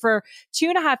self-funded for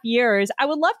 2.5 years. I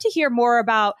would love to hear more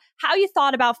about how you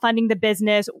thought about funding the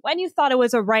business, when you thought it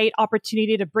was a right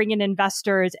opportunity to bring in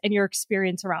investors, and your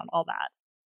experience around all that.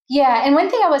 Yeah. And one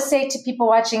thing I would say to people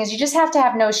watching is you just have to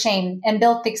have no shame and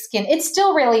build thick skin. It's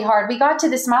still really hard. We got to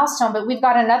this milestone, but we've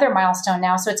got another milestone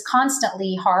now. So it's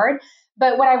constantly hard.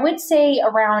 But what I would say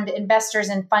around investors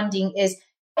and funding is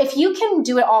if you can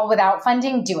do it all without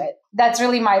funding, do it. That's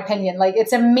really my opinion. Like,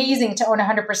 it's amazing to own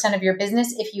 100% of your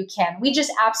business if you can. We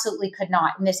just absolutely could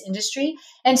not in this industry.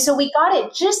 And so we got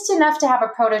it just enough to have a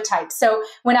prototype. So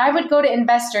when I would go to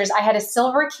investors, I had a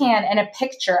silver can and a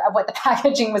picture of what the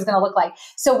packaging was going to look like.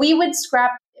 So we would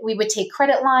take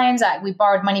credit lines. We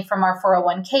borrowed money from our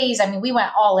 401ks. I mean, we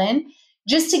went all in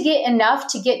just to get enough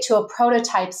to get to a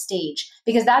prototype stage,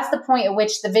 because that's the point at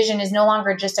which the vision is no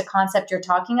longer just a concept you're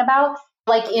talking about.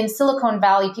 Like in Silicon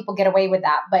Valley, people get away with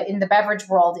that. But in the beverage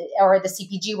world or the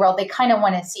CPG world, they kind of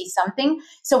want to see something.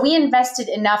 So we invested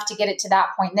enough to get it to that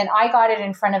point. And then I got it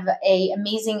in front of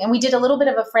and we did a little bit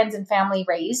of a friends and family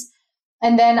raise.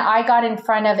 And then I got in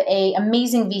front of a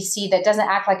amazing VC that doesn't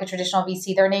act like a traditional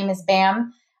VC. Their name is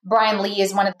BAM. Brian Lee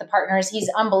is one of the partners. He's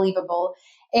unbelievable.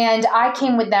 And I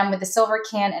came with them with a silver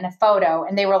can and a photo,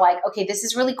 and they were like, okay, this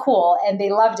is really cool. And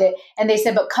they loved it. And they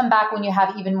said, but come back when you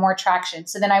have even more traction.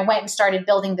 So then I went and started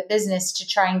building the business to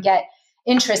try and get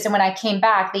interest. And when I came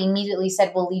back, they immediately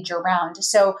said, we'll lead you around.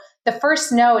 So the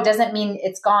first no doesn't mean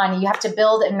it's gone. You have to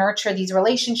build and nurture these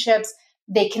relationships.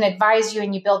 They can advise you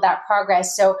and you build that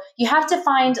progress. So you have to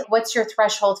find what's your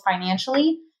threshold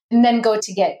financially and then go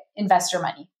to get investor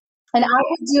money. And I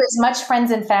would do as much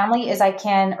friends and family as I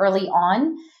can early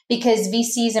on, because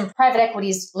VCs and private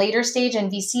equities later stage,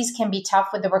 and VCs can be tough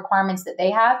with the requirements that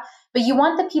they have. But you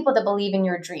want the people that believe in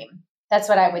your dream. That's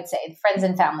what I would say, friends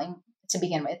and family to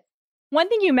begin with. One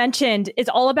thing you mentioned is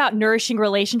all about nourishing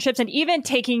relationships, and even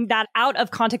taking that out of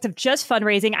context of just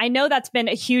fundraising. I know that's been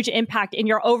a huge impact in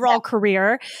your overall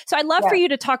career. So I'd love for you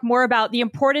to talk more about the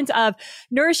importance of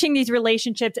nourishing these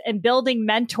relationships and building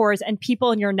mentors and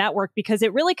people in your network, because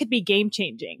it really could be game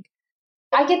changing.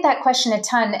 I get that question a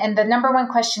ton. And the number one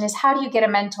question is, how do you get a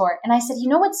mentor? And I said, you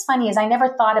know, what's funny is I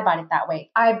never thought about it that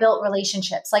way. I built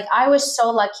relationships. Like, I was so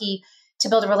lucky to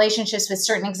build relationships with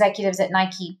certain executives at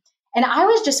Nike. And I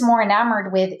was just more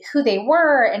enamored with who they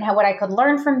were and what I could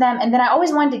learn from them. And then I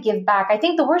always wanted to give back. I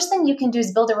think the worst thing you can do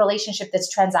is build a relationship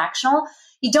that's transactional.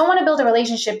 You don't want to build a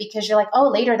relationship because you're like, oh,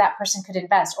 later that person could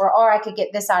invest, or I could get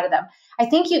this out of them. I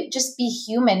think you just be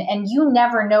human, and you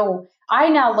never know. I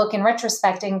now look in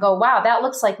retrospect and go, wow, that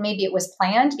looks like maybe it was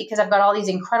planned, because I've got all these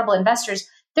incredible investors.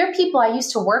 They're people I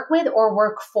used to work with or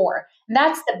work for. And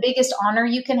that's the biggest honor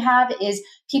you can have, is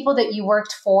people that you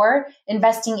worked for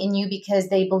investing in you because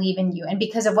they believe in you and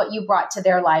because of what you brought to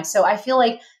their lives. So I feel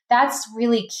like that's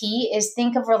really key, is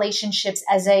think of relationships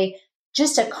as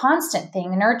just a constant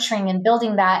thing, nurturing and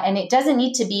building that. And it doesn't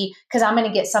need to be because I'm going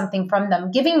to get something from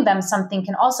them. Giving them something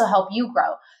can also help you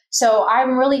grow. So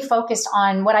I'm really focused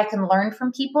on what I can learn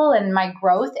from people and my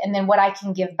growth, and then what I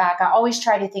can give back. I always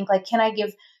try to think like, can I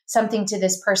give something to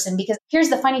this person? Because here's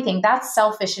the funny thing, that's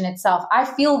selfish in itself. I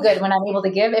feel good when I'm able to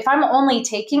give. If I'm only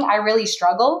taking, I really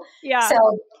struggle. Yeah.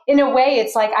 So in a way,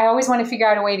 it's like I always want to figure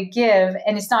out a way to give,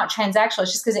 and it's not transactional.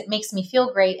 It's just because it makes me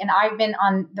feel great. And I've been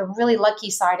on the really lucky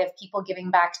side of people giving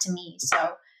back to me. So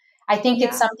I think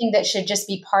it's something that should just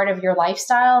be part of your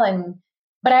lifestyle.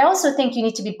 But I also think you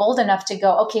need to be bold enough to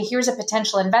go, okay, here's a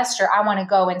potential investor. I want to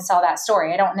go and sell that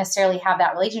story. I don't necessarily have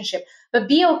that relationship, but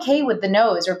be okay with the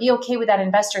no's, or be okay with that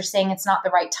investor saying it's not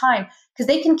the right time, because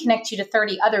they can connect you to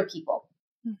 30 other people.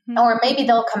 Mm-hmm. Or maybe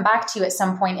they'll come back to you at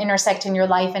some point, intersect in your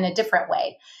life in a different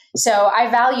way. So I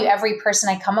value every person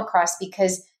I come across,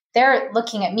 because they're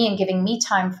looking at me and giving me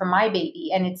time for my baby.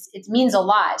 And it means a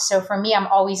lot. So for me, I'm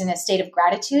always in a state of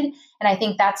gratitude. And I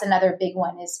think that's another big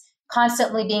one, is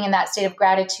constantly being in that state of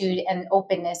gratitude and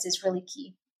openness is really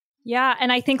key. Yeah.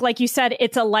 And I think, like you said,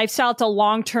 it's a lifestyle. It's a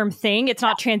long-term thing. It's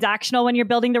not transactional when you're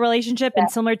building the relationship. And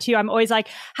similar to you, I'm always like,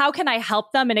 how can I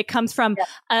help them? And it comes from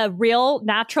a real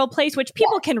natural place, which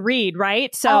people can read,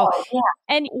 right? So,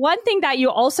 and one thing that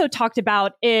you also talked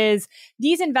about is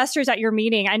these investors at your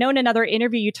meeting. I know in another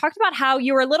interview, you talked about how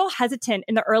you were a little hesitant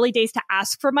in the early days to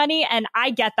ask for money. And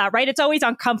I get that, right? It's always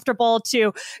uncomfortable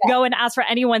to go and ask for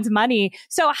anyone's money.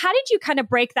 So how did you kind of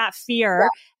break that fear?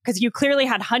 Because you clearly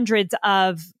had hundreds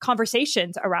of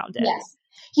conversations around it. Yes.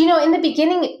 In the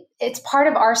beginning, it's part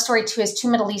of our story too, as two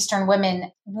Middle Eastern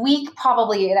women. We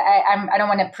probably, I don't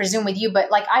want to presume with you,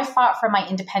 but like I fought for my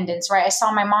independence, right? I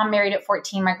saw my mom married at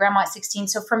 14, my grandma at 16.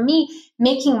 So for me,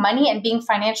 making money and being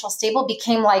financial stable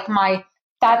became like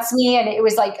that's me. And it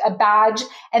was like a badge.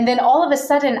 And then all of a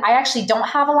sudden, I actually don't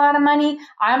have a lot of money.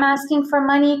 I'm asking for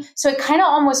money. So it kind of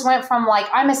almost went from like,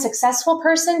 I'm a successful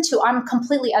person to I'm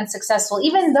completely unsuccessful,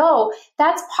 even though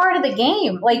that's part of the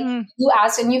game. Like you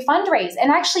ask and you fundraise. And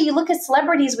actually you look at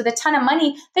celebrities with a ton of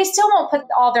money, they still won't put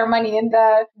all their money in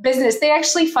the business. They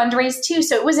actually fundraise too.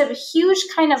 So it was a huge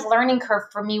kind of learning curve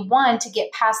for me, one, to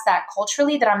get past that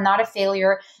culturally, that I'm not a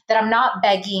failure, that I'm not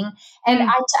begging. And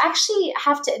I actually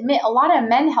have to admit, a lot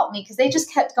of men helped me because they just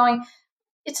kept going,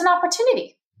 it's an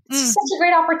opportunity. It's such a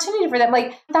great opportunity for them.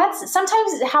 Like that's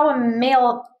sometimes how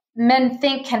men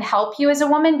think can help you as a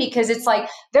woman, because it's like,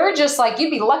 they're just like,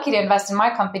 you'd be lucky to invest in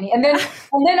my company. And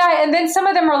then some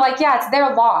of them are like, yeah, it's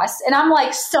their loss. And I'm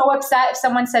like so upset if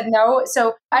someone said no.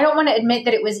 So I don't want to admit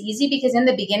that it was easy, because in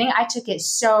the beginning I took it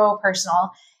so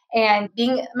personal. And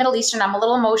being Middle Eastern, I'm a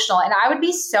little emotional, and I would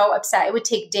be so upset. It would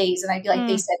take days. And I'd be like,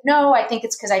 they said no, I think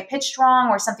it's because I pitched wrong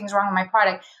or something's wrong with my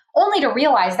product, only to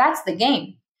realize that's the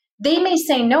game. They may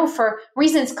say no for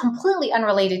reasons completely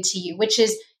unrelated to you, which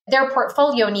is their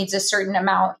portfolio needs a certain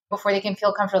amount before they can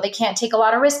feel comfortable. They can't take a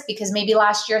lot of risk because maybe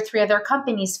last year 3 of their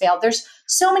companies failed. There's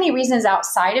so many reasons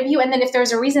outside of you. And then if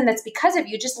there's a reason that's because of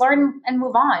you, just learn and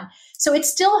move on. So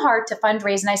it's still hard to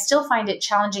fundraise, and I still find it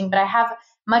challenging, but I have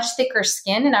much thicker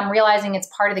skin, and I'm realizing it's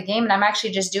part of the game, and I'm actually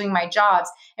just doing my jobs.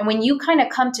 And when you kind of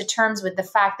come to terms with the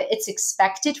fact that it's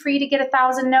expected for you to get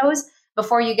 1,000 no's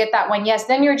before you get that one yes,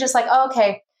 then you're just like, oh,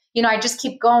 okay, I just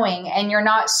keep going, and you're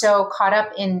not so caught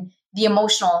up in the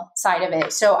emotional side of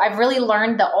it. So I've really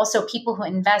learned that also people who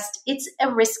invest, it's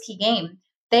a risky game.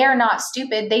 They are not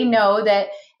stupid. They know that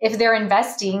if they're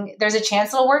investing, there's a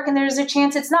chance it'll work and there's a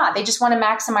chance it's not. They just want to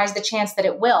maximize the chance that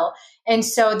it will. And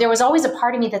so there was always a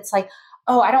part of me that's like,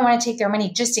 oh, I don't want to take their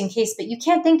money just in case, but you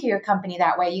can't think of your company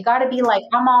that way. You got to be like,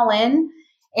 I'm all in.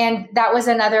 And that was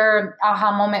another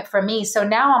aha moment for me. So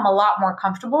now I'm a lot more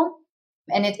comfortable.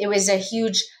 And it was a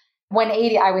huge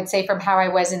 180, I would say, from how I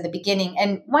was in the beginning.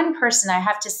 And one person I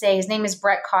have to say, his name is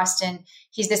Brett Costin.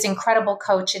 He's this incredible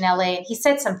coach in LA. And he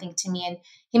said something to me, and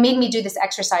he made me do this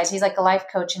exercise. He's like a life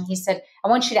coach. And he said, I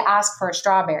want you to ask for a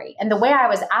strawberry. And the way I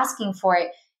was asking for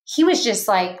it, he was just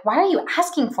like, why are you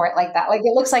asking for it like that? Like,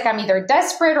 it looks like I'm either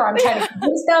desperate or I'm trying to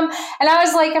convince them. And I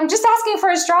was like, I'm just asking for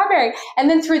a strawberry. And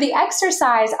then through the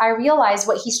exercise, I realized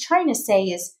what he's trying to say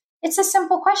is, it's a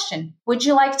simple question. Would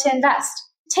you like to invest?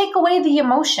 Take away the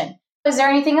emotion. Is there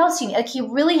anything else you need? Like, he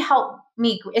really helped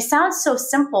me. It sounds so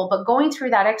simple, but going through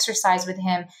that exercise with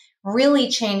him really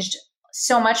changed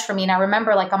so much for me. And I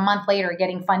remember like a month later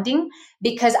getting funding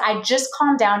because I just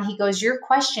calmed down. He goes, your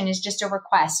question is just a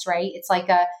request, right? It's like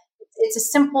it's a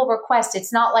simple request.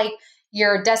 It's not like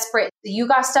you're desperate. You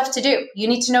got stuff to do. You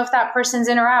need to know if that person's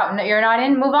in or out. No, you're not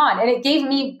in, move on. And it gave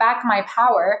me back my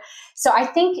power. So I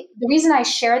think the reason I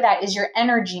share that is your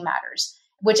energy matters,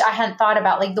 which I hadn't thought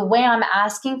about. Like the way I'm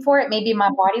asking for it, maybe my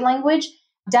body language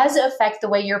does affect the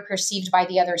way you're perceived by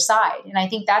the other side. And I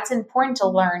think that's important to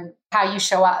learn how you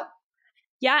show up.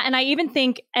 Yeah. And I even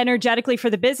think energetically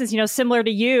for the business, similar to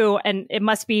you, and it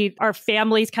must be our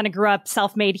families kind of grew up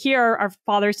self-made here. Our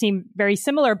fathers seem very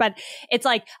similar, but it's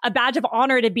like a badge of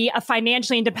honor to be a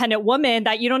financially independent woman,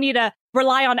 that you don't need to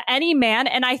rely on any man.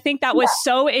 And I think that was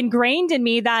so ingrained in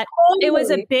me that it was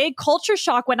a big culture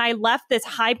shock when I left this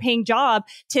high paying job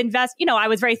to invest. I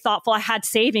was very thoughtful. I had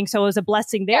savings, so it was a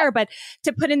blessing there, but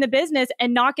to put in the business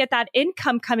and not get that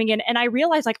income coming in. And I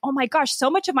realized like, oh my gosh, so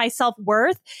much of my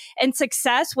self-worth and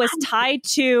success was tied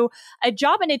to a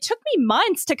job. And it took me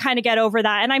months to kind of get over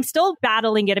that. And I'm still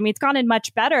battling it. I mean, it's gotten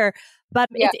much better. But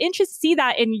it's interesting to see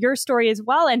that in your story as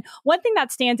well. And one thing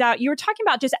that stands out, you were talking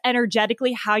about just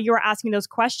energetically how you were asking those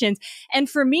questions. And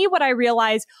for me, what I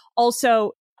realized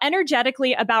also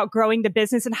energetically about growing the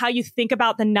business and how you think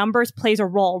about the numbers plays a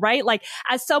role, right? Like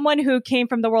as someone who came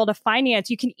from the world of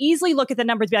finance, you can easily look at the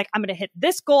numbers and be like, I'm going to hit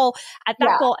this goal at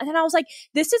that goal. And then I was like,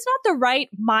 this is not the right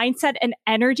mindset and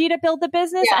energy to build the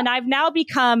business. And I've now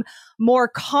become more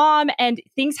calm and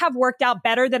things have worked out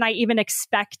better than I even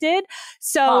expected.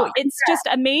 So it's just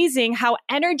amazing how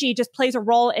energy just plays a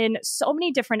role in so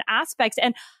many different aspects.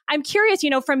 And I'm curious,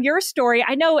 from your story,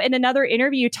 I know in another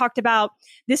interview you talked about,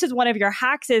 this is one of your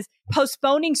hacks, is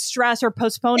postponing stress or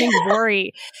postponing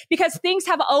worry, because things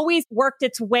have always worked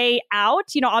its way out,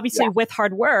 obviously with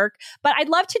hard work, but I'd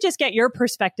love to just get your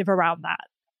perspective around that.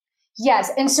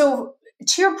 Yes. And so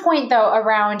to your point though,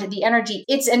 around the energy,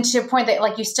 and to your point that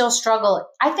like you still struggle,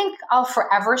 I think I'll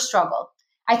forever struggle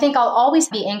I think I'll always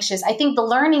be anxious. I think the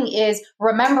learning is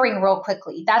remembering real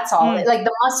quickly. That's all. Like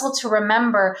the muscle to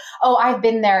remember, oh, I've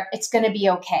been there. It's going to be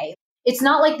okay. It's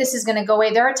not like this is going to go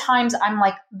away. There are times I'm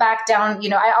like back down,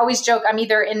 I always joke, I'm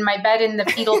either in my bed in the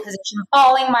fetal position,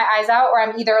 bawling my eyes out, or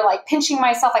I'm either like pinching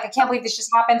myself, like I can't believe this just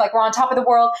happened, like we're on top of the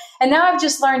world. And now I've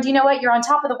just learned, you know what, you're on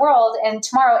top of the world and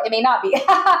tomorrow it may not be.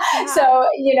 So,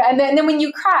 and then when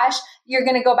you crash, you're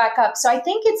going to go back up. So I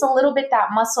think it's a little bit that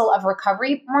muscle of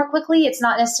recovery more quickly. It's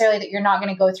not necessarily that you're not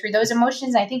going to go through those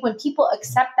emotions. And I think when people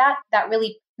accept that, that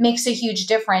really makes a huge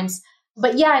difference.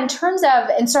 But yeah, in terms of,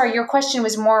 and sorry, your question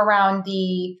was more around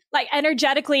the... Like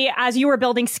energetically, as you were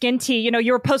building Skin Tea,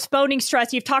 you were postponing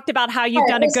stress. You've talked about how you've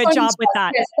done a good job with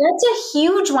that. Yes, that's a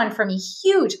huge one for me,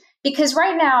 huge. Because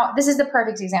right now, this is the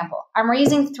perfect example. I'm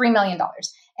raising $3 million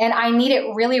and I need it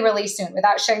really, really soon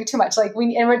without sharing too much.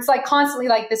 And it's like constantly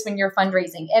like this when you're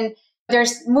fundraising. And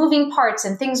there's moving parts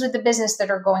and things with the business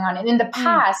that are going on. And in the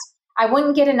past, I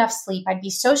wouldn't get enough sleep. I'd be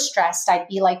so stressed. I'd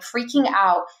be like freaking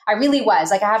out. I really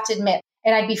was, like I have to admit.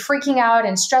 And I'd be freaking out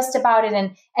and stressed about it.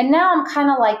 And now I'm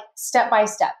kind of like step by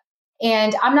step.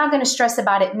 And I'm not going to stress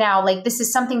about it now. Like this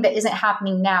is something that isn't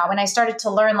happening now. And I started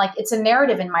to learn like it's a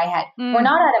narrative in my head. We're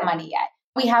not out of money yet.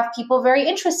 We have people very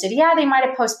interested. Yeah, they might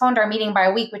have postponed our meeting by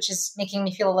a week, which is making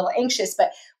me feel a little anxious,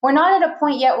 but we're not at a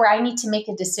point yet where I need to make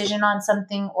a decision on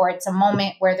something or it's a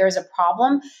moment where there's a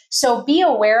problem. So be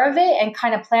aware of it and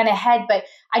kind of plan ahead, but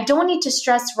I don't need to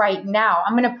stress right now.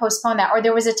 I'm going to postpone that. Or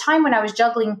there was a time when I was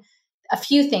juggling a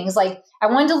few things. Like I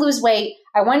wanted to lose weight,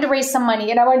 I wanted to raise some money,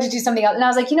 and I wanted to do something else. And I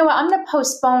was like, you know what, I'm going to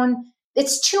postpone.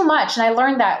 It's too much. And I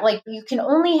learned that like you can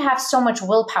only have so much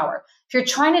willpower. If you're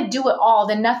trying to do it all,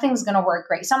 then nothing's going to work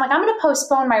great. So I'm like, I'm going to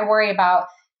postpone my worry about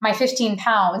my 15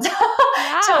 pounds to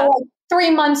like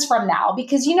 3 months from now,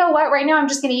 because you know what, right now I'm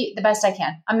just going to eat the best I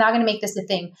can. I'm not going to make this a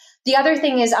thing. The other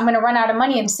thing is I'm going to run out of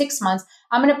money in 6 months.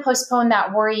 I'm going to postpone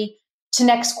that worry to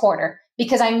next quarter,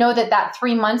 because I know that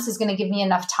 3 months is going to give me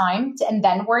enough time to, and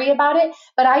then worry about it.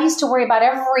 But I used to worry about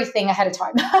everything ahead of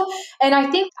time. And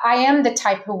I think I am the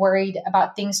type who worried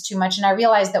about things too much. And I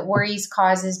realized that worries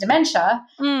causes dementia.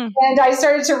 And I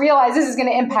started to realize this is going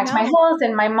to impact my health.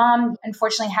 And my mom,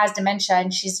 unfortunately, has dementia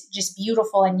and she's just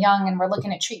beautiful and young. And we're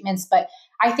looking at treatments. But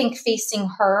I think facing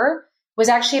her was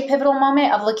actually a pivotal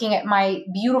moment of looking at my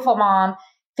beautiful mom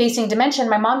facing dementia. And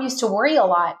my mom used to worry a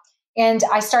lot. And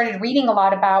I started reading a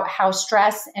lot about how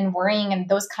stress and worrying and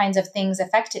those kinds of things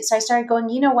affect it. So I started going,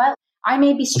 you know what? I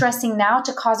may be stressing now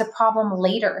to cause a problem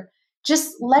later.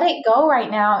 Just let it go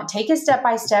right now. Take it step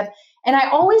by step. And I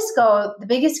always go, the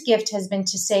biggest gift has been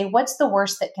to say, what's the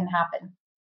worst that can happen?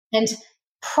 And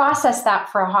process that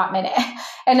for a hot minute.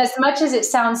 And as much as it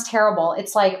sounds terrible,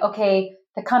 it's like, okay,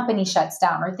 the company shuts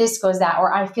down or this goes that,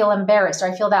 or I feel embarrassed or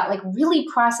I feel that. Like really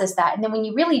process that. And then when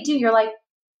you really do, you're like,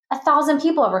 1,000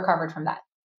 people have recovered from that.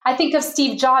 I think of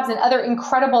Steve Jobs and other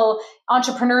incredible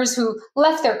entrepreneurs who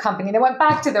left their company. They went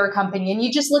back to their company. And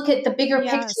you just look at the bigger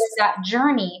picture of that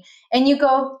journey and you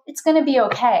go, it's going to be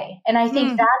okay. And I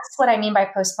think that's what I mean by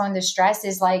postpone the stress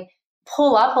is like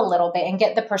pull up a little bit and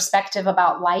get the perspective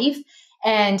about life.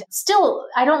 And still,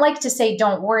 I don't like to say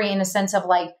don't worry in a sense of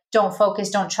like, don't focus,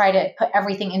 don't try to put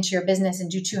everything into your business and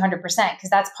do 200%, because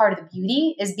that's part of the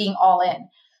beauty is being all in.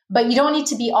 But you don't need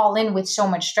to be all in with so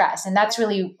much stress. And that's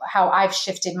really how I've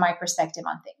shifted my perspective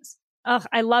on things. Oh,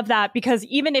 I love that, because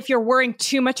even if you're worrying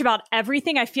too much about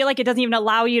everything, I feel like it doesn't even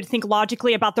allow you to think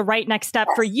logically about the right next step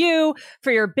for you,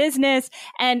 for your business.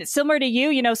 And similar to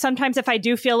you, sometimes if I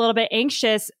do feel a little bit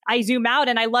anxious, I zoom out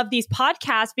and I love these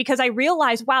podcasts because I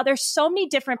realize, wow, there's so many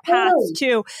different paths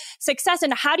to success.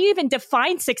 And how do you even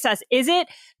define success? Is it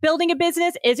building a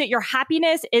business? Is it your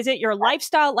happiness? Is it your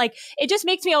lifestyle? Like, it just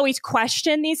makes me always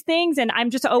question these things. And I'm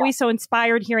just always so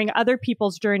inspired hearing other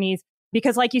people's journeys.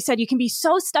 Because like you said, you can be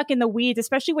so stuck in the weeds,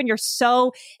 especially when you're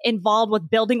so involved with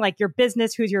building like your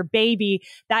business, who's your baby,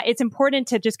 that it's important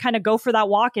to just kind of go for that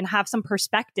walk and have some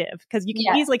perspective, because you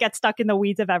can easily get stuck in the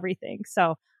weeds of everything.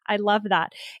 So I love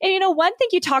that. And one thing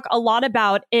you talk a lot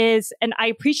about is, and I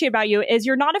appreciate about you, is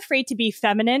you're not afraid to be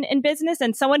feminine in business.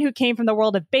 And someone who came from the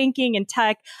world of banking and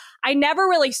tech, I never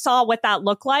really saw what that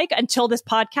looked like until this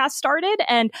podcast started.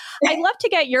 And I'd love to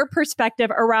get your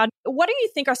perspective around what do you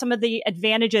think are some of the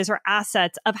advantages or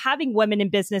assets of having women in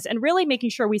business and really making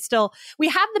sure we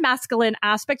have the masculine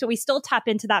aspect, but we still tap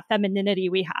into that femininity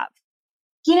we have.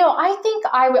 I think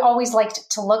I always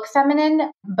liked to look feminine,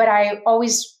 but I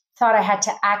always thought I had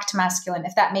to act masculine,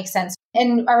 if that makes sense.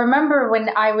 And I remember when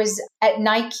I was at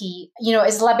Nike,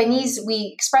 as Lebanese,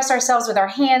 we express ourselves with our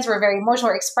hands. We're very emotional,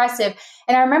 we're expressive.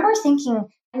 And I remember thinking,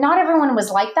 not everyone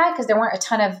was like that because there weren't a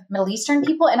ton of Middle Eastern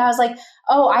people. And I was like,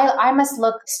 oh, I must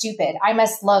look stupid. I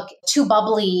must look too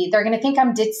bubbly. They're going to think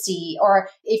I'm ditzy. Or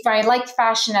if I like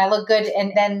fashion, I look good.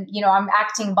 And then, I'm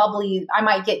acting bubbly, I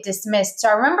might get dismissed. So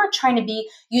I remember trying to be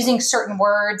using certain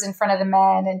words in front of the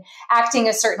men and acting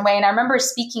a certain way. And I remember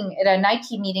speaking at a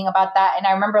Nike meeting about that. And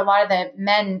I remember a lot of the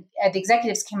men, the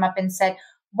executives came up and said,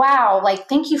 wow, like,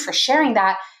 thank you for sharing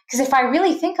that. Because if I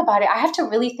really think about it, I have to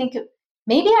really think,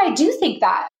 maybe I do think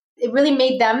that. It really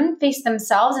made them face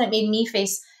themselves and it made me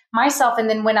face myself. And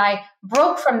then when I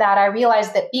broke from that, I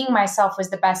realized that being myself was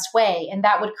the best way. And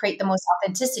that would create the most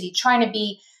authenticity. Trying to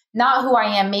be not who I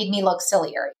am made me look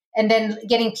sillier. And then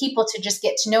getting people to just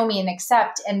get to know me and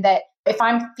accept. And that if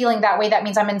I'm feeling that way, that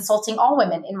means I'm insulting all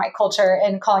women in my culture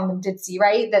and calling them ditzy,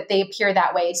 right? That they appear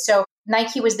that way. So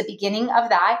Nike was the beginning of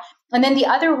that. And then the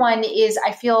other one is,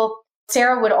 I feel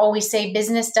Sarah would always say,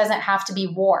 business doesn't have to be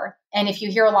war. And if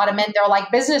you hear a lot of men, they're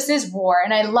like, business is war.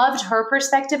 And I loved her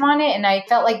perspective on it. And I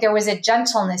felt like there was a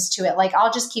gentleness to it. Like,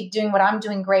 I'll just keep doing what I'm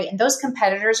doing great. And those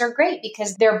competitors are great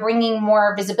because they're bringing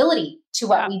more visibility to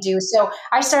what we do. So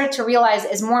I started to realize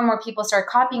as more and more people started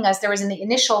copying us, there was in the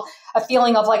initial a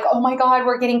feeling of like, oh my God,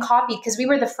 we're getting copied because we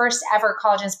were the first ever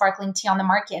collagen sparkling tea on the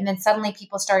market. And then suddenly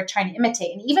people started trying to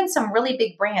imitate, and even some really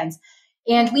big brands.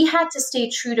 And we had to stay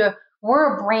true to,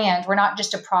 we're a brand. We're not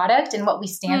just a product and what we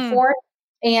stand for.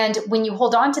 And when you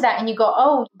hold on to that and you go,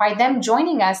 oh, by them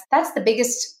joining us, that's the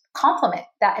biggest compliment,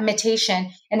 that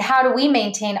imitation. And how do we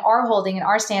maintain our holding and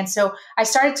our stance? So I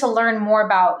started to learn more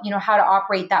about, how to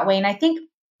operate that way. And I think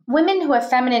women who have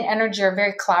feminine energy are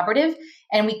very collaborative,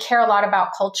 and we care a lot about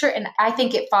culture. And I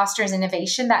think it fosters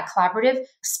innovation, that collaborative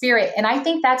spirit. And I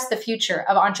think that's the future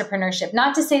of entrepreneurship.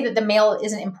 Not to say that the male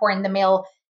isn't important. The male,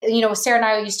 Sarah and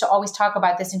I used to always talk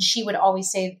about this, and she would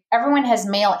always say, everyone has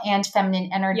male and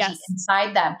feminine energy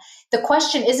inside them. The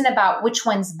question isn't about which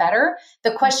one's better.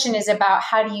 The question is about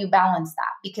how do you balance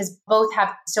that? Because both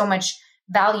have so much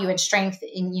value and strength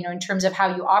in terms of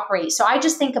how you operate. So I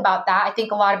just think about that. I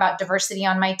think a lot about diversity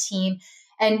on my team,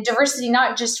 and diversity,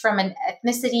 not just from an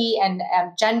ethnicity and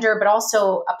gender, but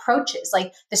also approaches,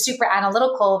 like the super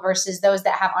analytical versus those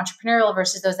that have entrepreneurial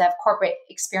versus those that have corporate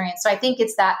experience. So I think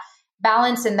it's that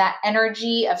balance and that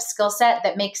energy of skill set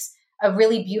that makes a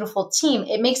really beautiful team.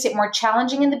 It makes it more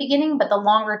challenging in the beginning, but the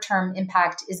longer term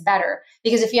impact is better.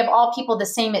 Because if you have all people the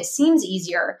same, it seems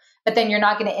easier, but then you're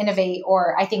not going to innovate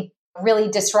or, I think, really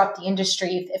disrupt the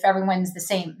industry if everyone's the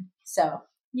same. So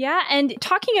yeah. And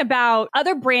talking about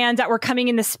other brands that were coming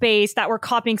in the space that were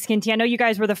copying Skin Tea, I know you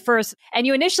guys were the first, and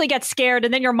you initially get scared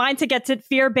and then your mindset gets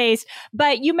fear-based.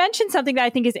 But you mentioned something that I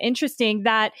think is interesting,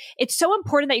 that it's so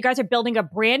important that you guys are building a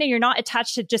brand and you're not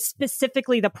attached to just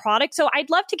specifically the product. So I'd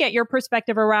love to get your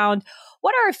perspective around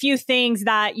what are a few things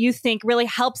that you think really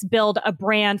helps build a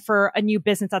brand for a new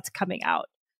business that's coming out?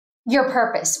 Your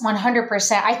purpose,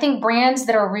 100%. I think brands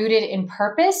that are rooted in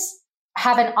purpose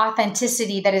have an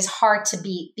authenticity that is hard to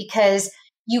beat because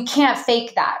you can't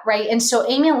fake that, right? And so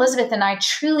Amy Elizabeth and I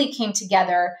truly came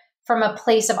together from a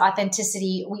place of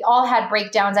authenticity. We all had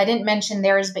breakdowns. I didn't mention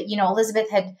theirs, but Elizabeth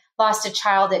had lost a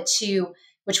child at 2,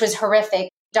 which was horrific.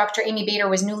 Dr. Amy Bader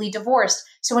was newly divorced.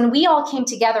 So when we all came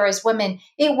together as women,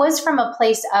 it was from a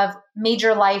place of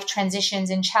major life transitions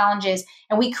and challenges.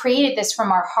 And we created this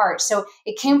from our heart. So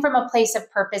it came from a place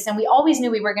of purpose. And we always knew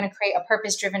we were going to create a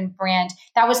purpose-driven brand.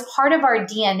 That was part of our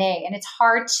DNA. And it's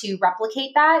hard to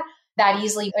replicate that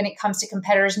easily when it comes to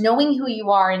competitors, knowing who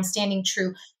you are and standing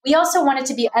true. We also wanted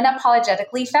to be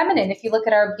unapologetically feminine. If you look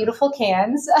at our beautiful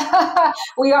cans,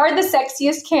 we are the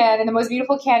sexiest can and the most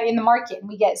beautiful can in the market. And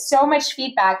we get so much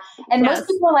feedback. And most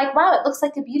people are like, wow, it looks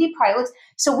like a beauty product.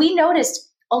 So we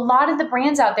noticed a lot of the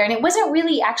brands out there, and it wasn't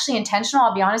really actually intentional,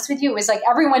 I'll be honest with you. It was like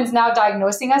everyone's now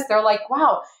diagnosing us. They're like,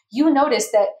 wow, you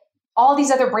noticed that all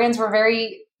these other brands were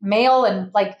very male,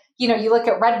 and like, you look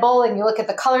at Red Bull and you look at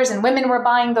the colors, and women were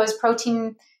buying those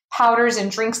protein powders and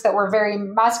drinks that were very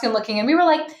masculine looking. And we were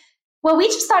like, well, we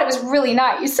just thought it was really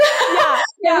nice.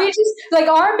 And we just, like,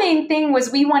 our main thing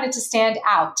was we wanted to stand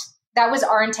out. That was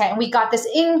our intent. And we got this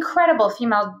incredible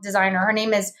female designer. Her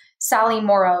name is Sally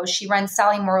Morrow. She runs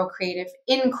Sally Morrow Creative.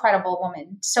 Incredible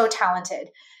woman, so talented.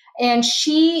 And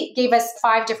she gave us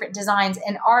 5 different designs.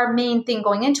 And our main thing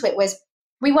going into it was,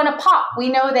 we want to pop. We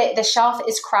know that the shelf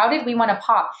is crowded. We want to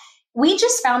pop. We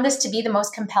just found this to be the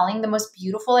most compelling, the most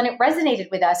beautiful, and it resonated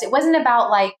with us. It wasn't about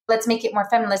like, let's make it more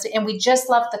feminist. And we just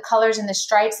loved the colors and the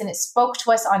stripes, and it spoke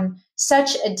to us on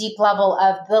such a deep level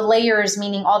of the layers,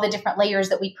 meaning all the different layers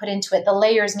that we put into it, the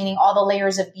layers, meaning all the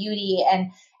layers of beauty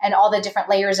and all the different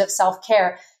layers of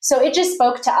self-care. So it just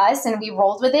spoke to us and we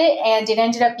rolled with it, and it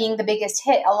ended up being the biggest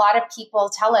hit. A lot of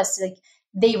people tell us, like,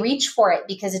 they reach for it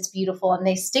because it's beautiful and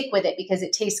they stick with it because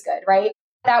it tastes good, right?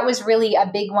 That was really a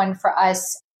big one for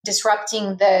us,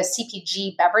 disrupting the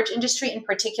CPG beverage industry in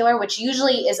particular, which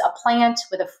usually is a plant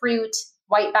with a fruit,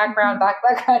 white background, black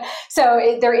background.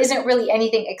 So there isn't really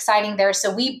anything exciting there.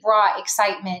 So we brought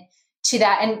excitement to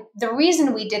that. And the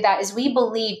reason we did that is we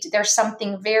believed there's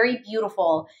something very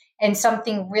beautiful and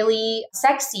something really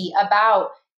sexy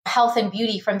about health and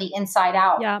beauty from the inside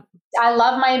out. Yeah. I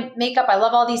love my makeup. I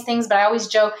love all these things, but I always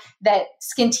joke that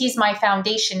skin tea is my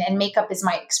foundation and makeup is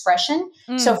my expression.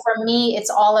 So for me, it's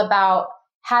all about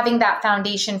having that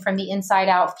foundation from the inside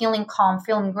out, feeling calm,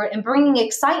 feeling good, and bringing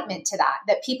excitement to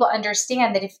that people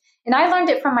understand that and I learned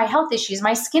it from my health issues.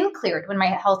 My skin cleared when my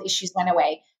health issues went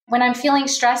away. When I'm feeling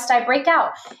stressed, I break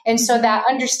out. And so that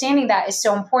understanding that is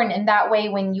so important. And that way,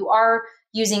 when you are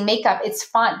using makeup, it's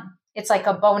fun. It's like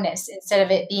a bonus instead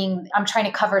of it being, I'm trying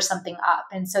to cover something up.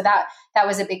 And so that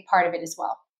was a big part of it as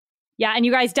well. Yeah. And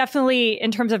you guys definitely, in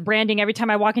terms of branding, every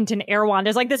time I walk into an Erewhon,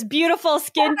 there's like this beautiful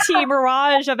skin tea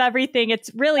mirage of everything.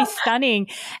 It's really stunning.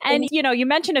 And, you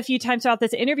mentioned a few times throughout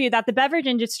this interview that the beverage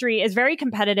industry is very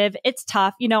competitive. It's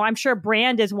tough. I'm sure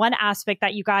brand is one aspect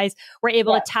that you guys were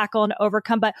able to tackle and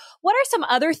overcome. But what are some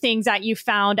other things that you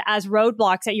found as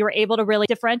roadblocks that you were able to really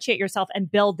differentiate yourself and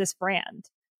build this brand?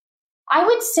 I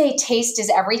would say taste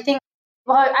is everything.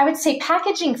 Well, I would say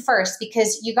packaging first,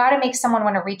 because you got to make someone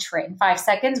want to reach for it in 5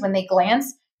 seconds when they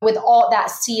glance with all that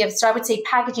sea of. So I would say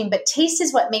packaging, but taste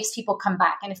is what makes people come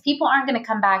back. And if people aren't going to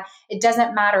come back, it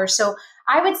doesn't matter. So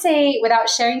I would say, without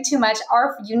sharing too much,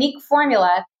 our unique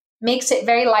formula makes it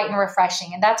very light and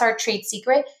refreshing. And that's our trade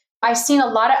secret. I've seen a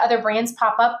lot of other brands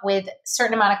pop up with a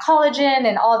certain amount of collagen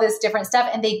and all this different stuff,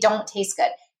 and they don't taste good.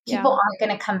 People aren't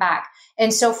going to come back.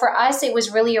 And so for us, it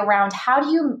was really around, how do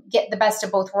you get the best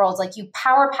of both worlds? Like, you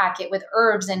power pack it with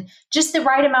herbs and just the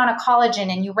right amount of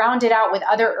collagen, and you round it out with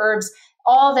other herbs,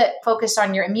 all that focus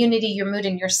on your immunity, your mood,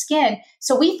 and your skin.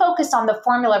 So we focused on the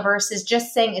formula versus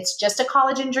just saying it's just a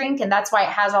collagen drink, and that's why it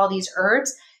has all these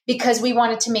herbs, because we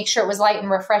wanted to make sure it was light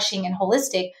and refreshing and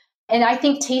holistic. And I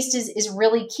think taste is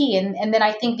really key. And then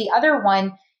I think the other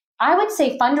one, I would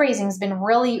say fundraising has been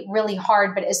really, really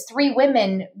hard. But as 3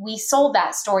 women, we sold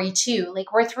that story too.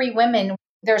 Like, we're 3 women.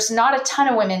 There's not a ton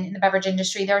of women in the beverage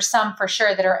industry. There are some for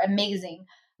sure that are amazing.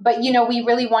 But, we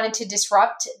really wanted to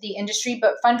disrupt the industry.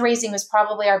 But fundraising was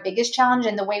probably our biggest challenge.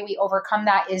 And the way we overcome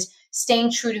that is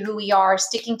staying true to who we are,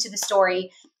 sticking to the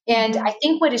story. And I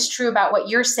think what is true about what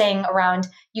you're saying around,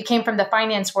 you came from the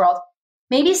finance world,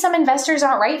 maybe some investors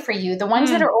aren't right for you. The ones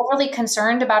that are overly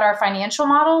concerned about our financial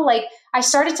model, like, I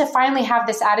started to finally have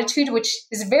this attitude, which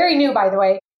is very new, by the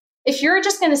way. If you're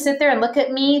just going to sit there and look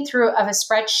at me through a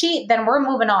spreadsheet, then we're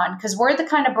moving on, because we're the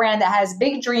kind of brand that has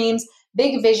big dreams,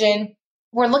 big vision.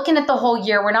 We're looking at the whole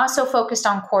year. We're not so focused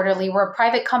on quarterly. We're a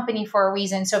private company for a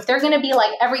reason. So if they're going to be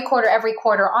like every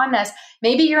quarter on us,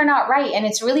 maybe you're not right. And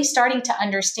it's really starting to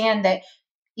understand that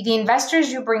the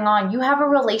investors you bring on, you have a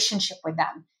relationship with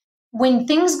them. When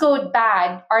things go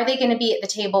bad, are they going to be at the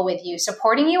table with you,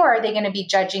 supporting you, or are they going to be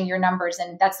judging your numbers?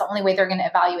 And that's the only way they're going to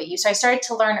evaluate you. So I started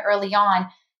to learn early on.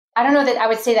 I don't know that I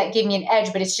would say that gave me an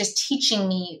edge, but it's just teaching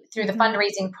me through the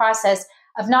fundraising process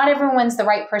of not everyone's the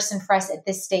right person for us at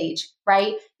this stage,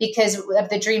 right? Because of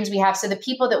the dreams we have. So the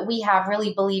people that we have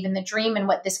really believe in the dream and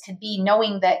what this could be,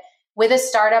 knowing that with a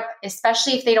startup,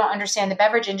 especially if they don't understand the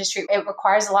beverage industry, it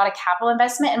requires a lot of capital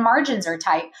investment and margins are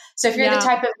tight. So if you're the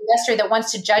type of investor that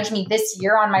wants to judge me this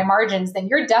year on my margins, then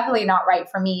you're definitely not right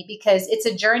for me, because it's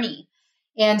a journey.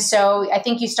 And so I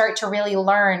think you start to really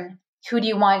learn, who do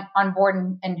you want on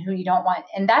board and who you don't want.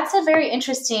 And that's a very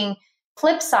interesting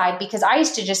flip side, because I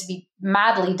used to just be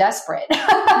madly desperate.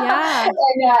 Yeah.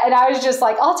 and I was just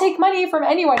like, I'll take money from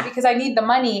anyone because I need the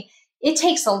money. It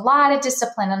takes a lot of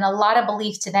discipline and a lot of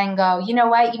belief to then go, you know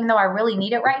what, even though I really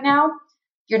need it right now,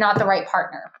 you're not the right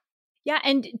partner. Yeah.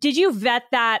 And did you vet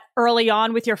that early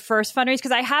on with your first fundraise?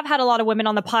 Because I have had a lot of women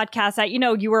on the podcast that,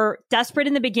 you were desperate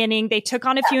in the beginning. They took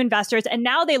on a few investors, and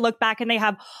now they look back and they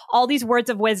have all these words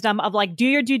of wisdom of like, do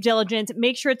your due diligence,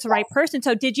 make sure it's the right person.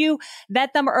 So did you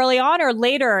vet them early on, or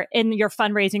later in your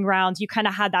fundraising rounds, you kind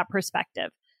of had that perspective?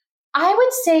 I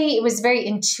would say it was very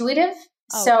intuitive.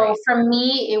 So for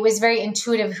me, it was very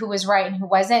intuitive who was right and who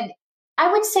wasn't.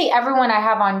 I would say everyone I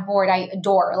have on board, I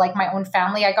adore, like my own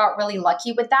family. I got really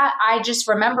lucky with that. I just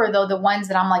remember, though, the ones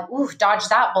that I'm like, ooh, dodge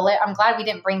that bullet. I'm glad we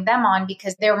didn't bring them on,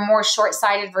 because they're more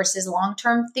short-sighted versus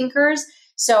long-term thinkers.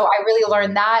 So I really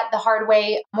learned that the hard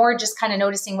way, more just kind of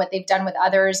noticing what they've done with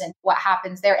others and what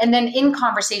happens there. And then in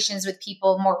conversations with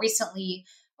people more recently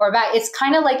or about, it's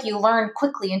kind of like you learn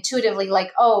quickly, intuitively,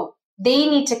 like, oh, they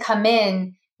need to come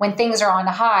in when things are on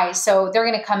a high. So they're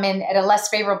going to come in at a less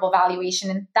favorable valuation.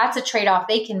 And that's a trade-off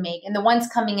they can make. And the ones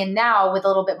coming in now with a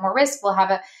little bit more risk will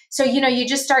have so, you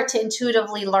just start to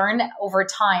intuitively learn over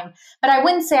time. But I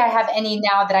wouldn't say I have any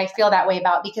now that I feel that way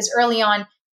about, because early on,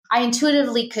 I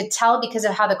intuitively could tell because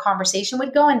of how the conversation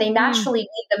would go, and they naturally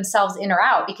weed themselves in or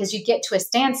out because you get to a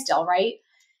standstill, right?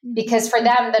 Because for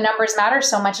them, the numbers matter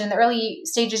so much. In the early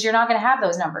stages, you're not going to have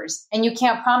those numbers and you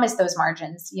can't promise those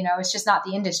margins. It's just not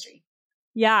the industry.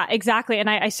 Yeah, exactly. And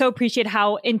I so appreciate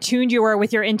how in tune you were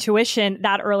with your intuition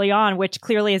that early on, which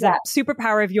clearly is a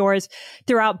superpower of yours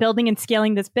throughout building and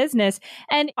scaling this business.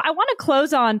 And I want to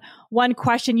close on one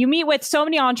question. You meet with so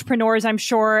many entrepreneurs, I'm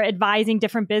sure, advising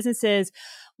different businesses.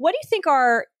 What do you think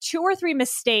are 2 or 3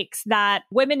 mistakes that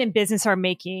women in business are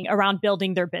making around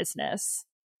building their business?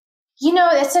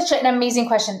 That's such an amazing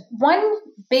question. One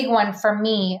big one for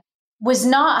me was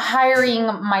not hiring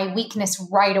my weakness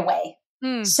right away.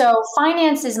 So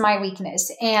finance is my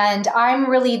weakness, and I'm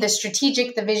really the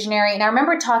strategic, the visionary. And I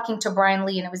remember talking to Brian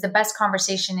Lee, and it was the best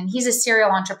conversation. And he's a serial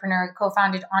entrepreneur,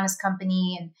 co-founded Honest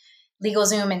Company and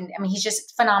LegalZoom. And I mean, he's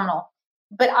just phenomenal.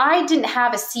 But I didn't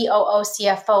have a COO,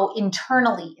 CFO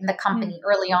internally in the company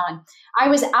early on. I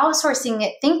was outsourcing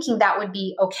it thinking that would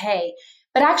be okay.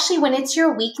 But actually, when it's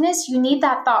your weakness, you need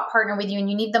that thought partner with you and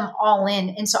you need them all in.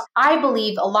 And so I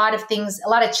believe a lot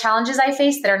of challenges I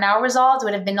faced that are now resolved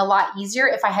would have been a lot easier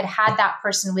if I had had that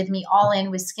person with me all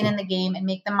in with skin in the game and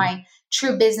make them my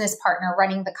true business partner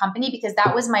running the company, because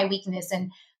that was my weakness.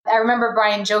 And I remember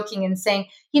Brian joking and saying,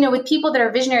 with people that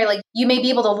are visionary, like you may be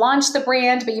able to launch the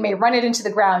brand, but you may run it into the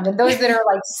ground. And those that are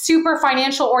like super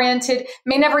financial oriented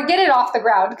may never get it off the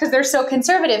ground because they're so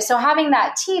conservative. So having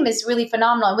that team is really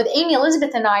phenomenal. And with Amy,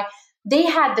 Elizabeth, and I, they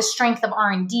had the strength of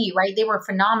R&D, right? They were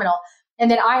phenomenal. And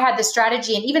then I had the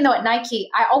strategy. And even though at Nike,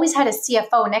 I always had a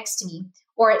CFO next to me,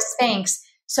 or at Spanx.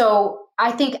 So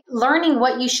I think learning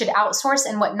what you should outsource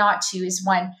and what not to is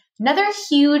one. Another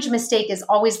huge mistake is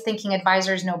always thinking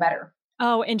advisors know better.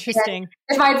 Oh, interesting.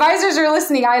 If my advisors are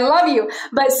listening, I love you.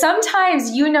 But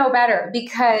sometimes you know better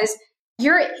because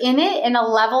you're in it in a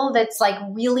level that's like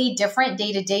really different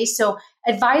day to day. So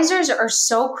advisors are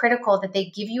so critical that they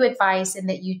give you advice and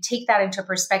that you take that into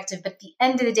perspective. But at the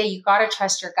end of the day, you got to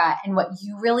trust your gut and what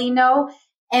you really know.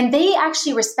 And they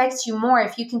actually respect you more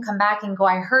if you can come back and go,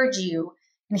 I heard you.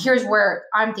 And here's where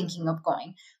I'm thinking of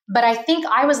going. But I think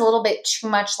I was a little bit too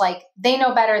much like they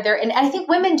know better. And I think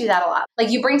women do that a lot. Like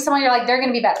you bring someone, you're like, they're going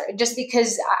to be better just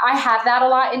because I have that a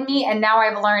lot in me. And now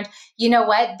I've learned, you know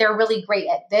what, they're really great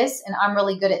at this and I'm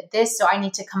really good at this. So I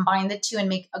need to combine the two and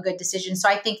make a good decision. So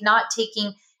I think not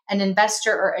taking an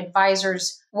investor or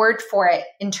advisor's word for it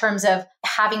in terms of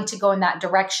having to go in that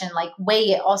direction, like weigh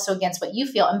it also against what you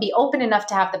feel and be open enough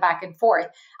to have the back and forth.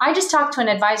 I just talked to an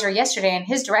advisor yesterday and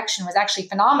his direction was actually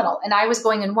phenomenal. And I was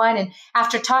going in one, and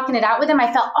after talking it out with him,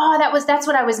 I felt, that's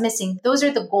what I was missing. Those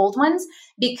are the gold ones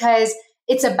because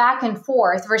it's a back and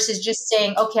forth versus just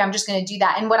saying, okay, I'm just going to do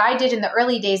that. And what I did in the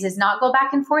early days is not go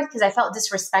back and forth because I felt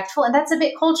disrespectful. And that's a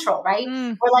bit cultural, right?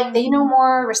 We're like, they know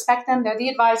more, respect them. They're the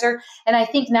advisor. And I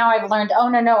think now I've learned,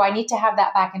 no, I need to have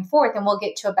that back and forth and we'll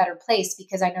get to a better place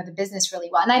because I know the business really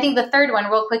well. And I think the third one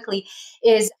real quickly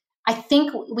is I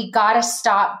think we got to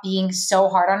stop being so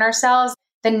hard on ourselves.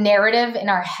 The narrative in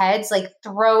our heads, like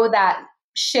throw that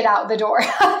shit out the door.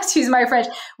 Excuse my French.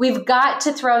 We've got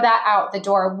to throw that out the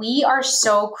door. We are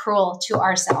so cruel to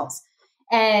ourselves.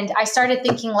 And I started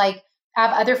thinking like, I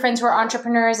have other friends who are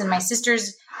entrepreneurs and my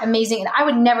sister's amazing. And I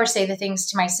would never say the things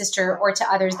to my sister or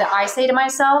to others that I say to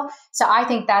myself. So I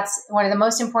think that's one of the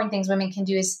most important things women can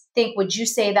do is think, would you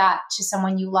say that to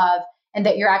someone you love and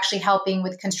that you're actually helping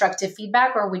with constructive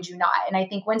feedback, or would you not? And I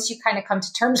think once you kind of come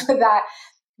to terms with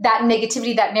that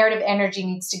negativity, that narrative energy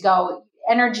needs to go.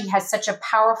 Energy has such a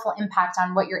powerful impact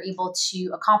on what you're able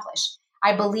to accomplish.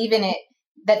 I believe in it,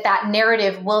 that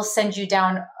narrative will send you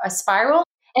down a spiral.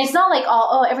 And it's not like,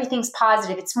 everything's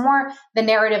positive. It's more the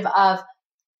narrative of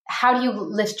how do you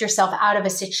lift yourself out of a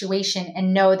situation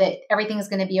and know that everything is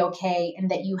going to be okay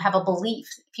and that you have a belief.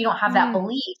 If you don't have that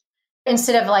belief,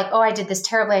 instead of like, I did this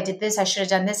terribly, I did this, I should have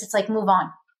done this. It's like, move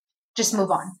on. Just move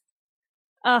on.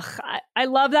 Ugh, I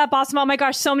love that, Boss Mom. Oh my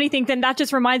gosh, so many things. And that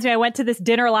just reminds me, I went to this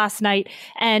dinner last night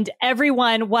and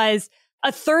everyone was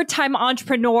a third-time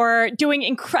entrepreneur doing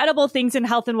incredible things in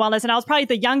health and wellness. And I was probably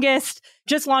the youngest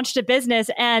just launched a business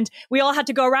and we all had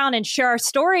to go around and share our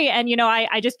story. And,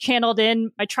 I just channeled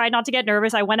in. I tried not to get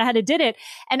nervous. I went ahead and did it.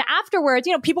 And afterwards,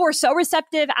 people were so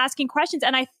receptive, asking questions.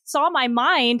 And I saw my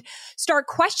mind start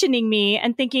questioning me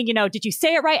and thinking, did you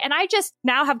say it right? And I just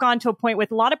now have gone to a point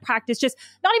with a lot of practice, just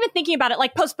not even thinking about it,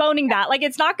 like postponing that. Like,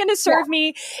 it's not going to serve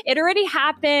me. It already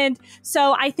happened.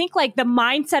 So I think like the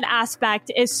mindset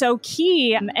aspect is so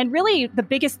key. And really the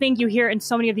biggest thing you hear in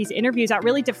so many of these interviews that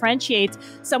really differentiates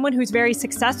someone who's very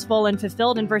successful and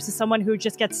fulfilled and versus someone who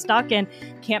just gets stuck and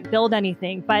can't build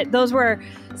anything. But those were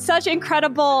such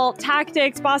incredible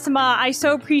tactics. Basma, I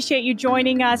so appreciate you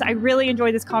joining us. I really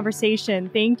enjoyed this conversation.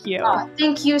 Thank you. Oh,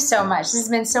 thank you so much. This has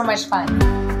been so much fun.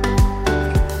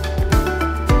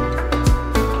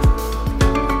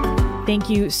 Thank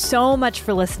you so much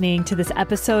for listening to this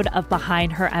episode of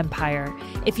Behind Her Empire.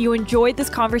 If you enjoyed this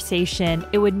conversation,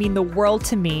 it would mean the world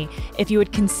to me if you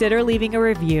would consider leaving a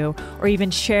review or even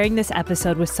sharing this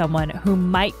episode with someone who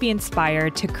might be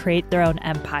inspired to create their own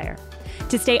empire.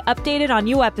 To stay updated on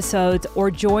new episodes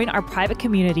or join our private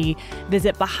community,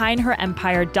 visit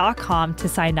BehindHerEmpire.com to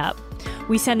sign up.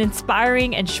 We send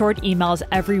inspiring and short emails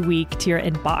every week to your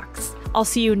inbox. I'll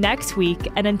see you next week,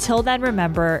 and until then,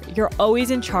 remember, you're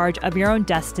always in charge of your own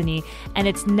destiny, and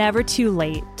it's never too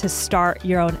late to start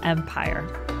your own empire.